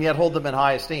and yet hold them in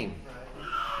high esteem.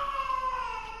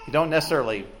 You don't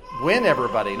necessarily win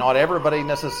everybody. Not everybody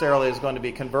necessarily is going to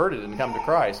be converted and come to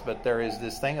Christ, but there is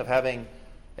this thing of having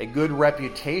a good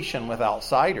reputation with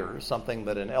outsiders, something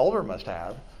that an elder must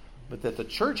have, but that the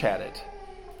church had it.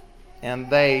 And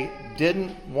they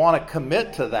didn't want to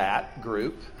commit to that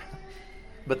group,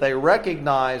 but they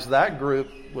recognized that group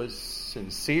was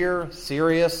sincere,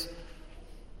 serious,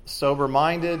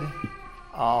 sober-minded.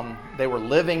 They were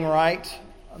living right.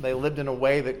 They lived in a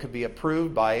way that could be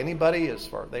approved by anybody. As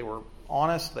far they were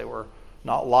honest, they were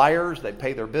not liars. They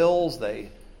paid their bills.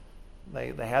 They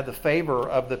had the favor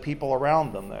of the people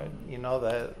around them.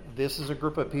 This is a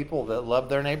group of people that love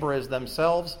their neighbor as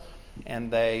themselves,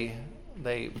 and they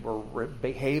were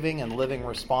behaving and living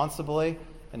responsibly,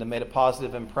 and it made a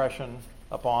positive impression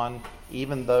upon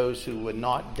even those who would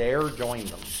not dare join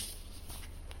them.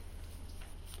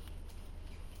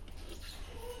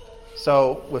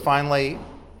 So we finally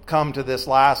come to this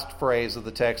last phrase of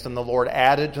the text, and the Lord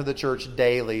added to the church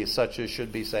daily such as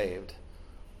should be saved.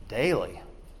 Daily.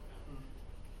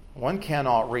 One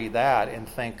cannot read that and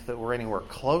think that we're anywhere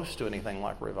close to anything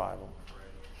like revival.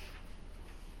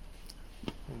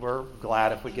 We're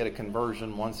glad if we get a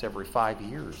conversion once every 5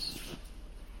 years.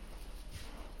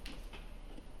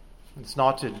 It's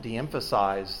not to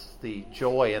de-emphasize the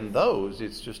joy in those.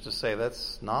 It's just to say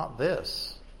that's not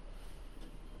this.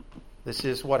 This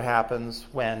is what happens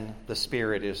when the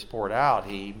Spirit is poured out.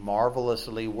 He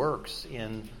marvelously works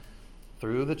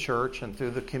through the church and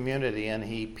through the community, and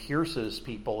He pierces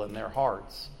people in their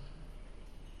hearts,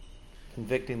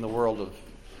 convicting the world of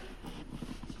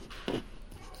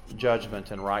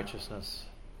judgment and righteousness,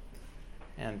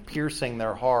 and piercing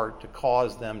their heart to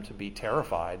cause them to be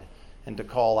terrified and to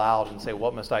call out and say,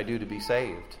 what must I do to be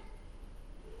saved?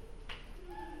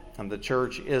 And the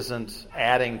church isn't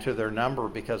adding to their number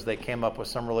because they came up with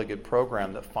some really good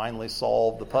program that finally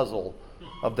solved the puzzle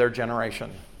of their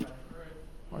generation.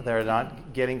 Or they're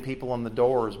not getting people in the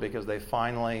doors because they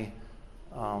finally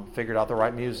figured out the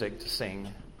right music to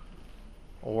sing,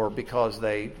 or because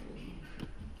they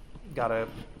got a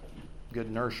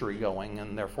good nursery going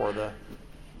and therefore the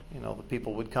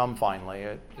people would come finally.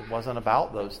 It wasn't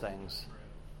about those things.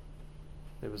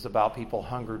 It was about people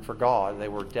hungered for God. They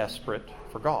were desperate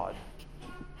for God.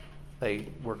 They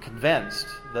were convinced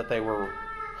that they were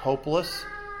hopeless,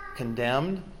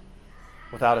 condemned,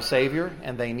 without a Savior,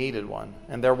 and they needed one.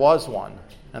 And there was one.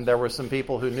 And there were some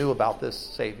people who knew about this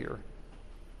Savior.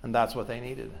 And that's what they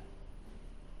needed.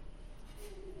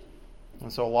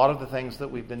 And so a lot of the things that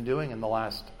we've been doing in the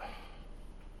last,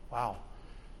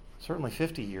 certainly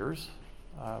 50 years,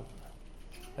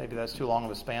 maybe that's too long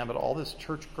of a span, but all this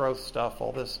church growth stuff,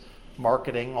 all this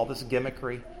marketing, all this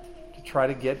gimmickry to try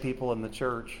to get people in the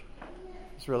church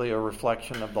is really a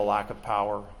reflection of the lack of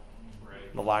power,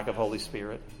 the lack of Holy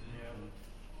Spirit.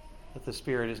 That the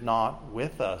Spirit is not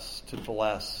with us to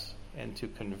bless and to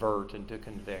convert and to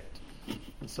convict.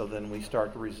 And so then we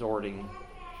start resorting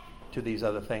to these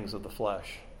other things of the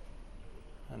flesh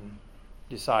and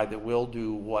decide that we'll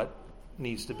do what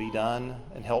needs to be done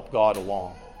and help God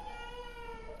along.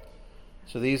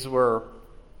 So these were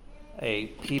a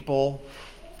people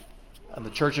in the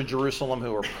Church of Jerusalem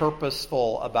who were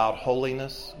purposeful about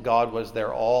holiness. God was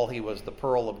their all. He was the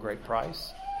pearl of great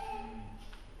price.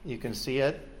 You can see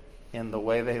it in the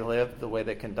way they lived, the way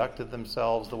they conducted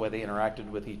themselves, the way they interacted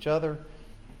with each other,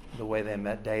 the way they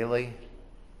met daily.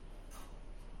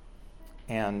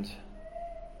 And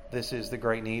this is the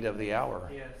great need of the hour.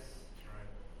 Yes.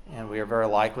 And we are very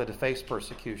likely to face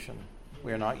persecution.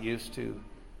 We are not used to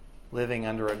living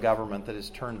under a government that is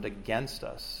turned against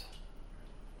us.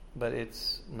 But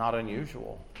it's not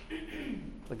unusual.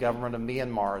 The government of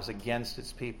Myanmar is against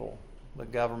its people. The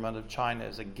government of China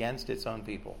is against its own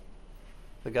people.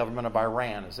 The government of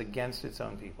Iran is against its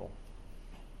own people.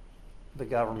 The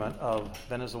government of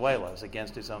Venezuela is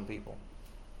against its own people.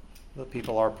 The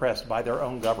people are oppressed by their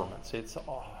own governments. It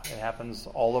happens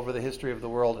all over the history of the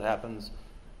world. It happens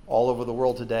all over the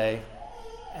world today.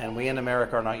 And we in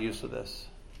America are not used to this.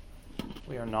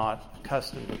 We are not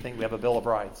accustomed to think we have a Bill of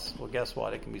Rights. Well, guess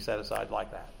what? It can be set aside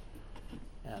like that.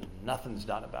 And nothing's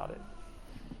done about it.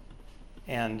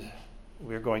 And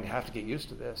we're going to have to get used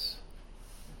to this.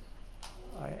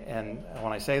 And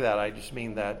when I say that, I just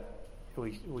mean that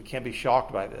we can't be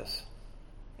shocked by this.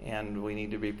 And we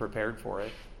need to be prepared for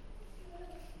it.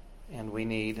 And we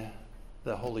need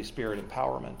the Holy Spirit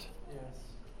empowerment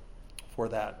for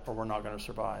that, or we're not going to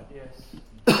survive.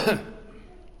 Yes.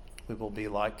 We will be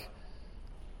like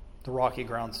the rocky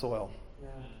ground soil. Yeah.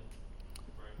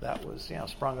 That was,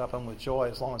 sprung up and with joy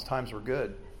as long as times were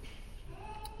good.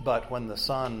 But when the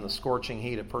sun, the scorching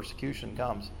heat of persecution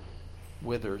comes,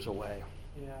 withers away.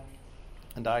 Yeah.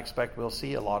 And I expect we'll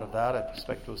see a lot of that. I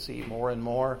expect we'll see more and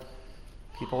more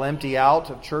people empty out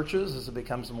of churches as it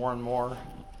becomes more and more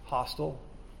hostile.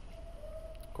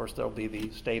 Of course, there'll be the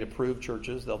state-approved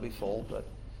churches. They'll be full, but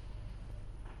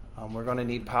we're going to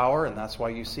need power, and that's why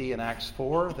you see in Acts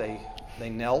 4, they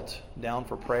knelt down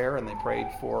for prayer, and they prayed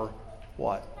for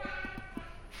what?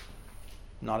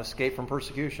 Not escape from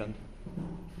persecution,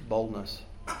 boldness.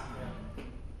 Yeah.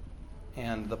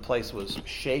 And the place was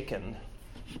shaken,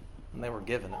 and they were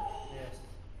given it. Yes.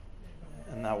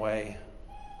 And that way,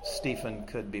 Stephen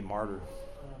could be martyred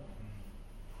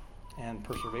and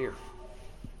persevere.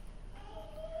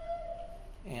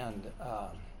 And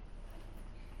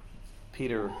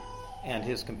Peter and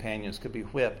his companions could be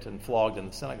whipped and flogged in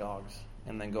the synagogues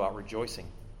and then go out rejoicing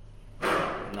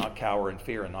and not cower in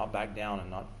fear and not back down and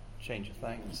not change a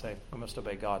thing and say, we must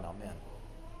obey God, not men.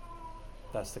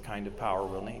 That's the kind of power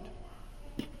we'll need.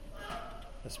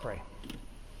 Let's pray.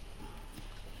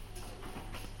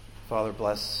 Father,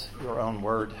 bless your own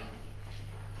word.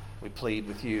 We plead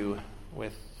with you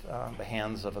with the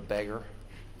hands of a beggar.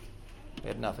 We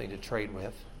have nothing to trade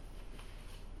with.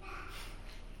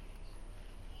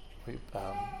 We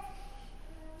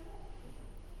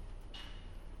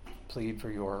plead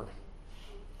for your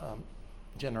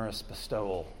generous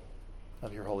bestowal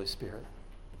of your Holy Spirit.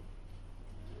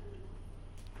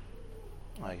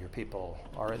 Your people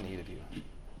are in need of you.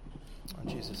 In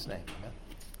Jesus' name,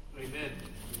 amen. Amen.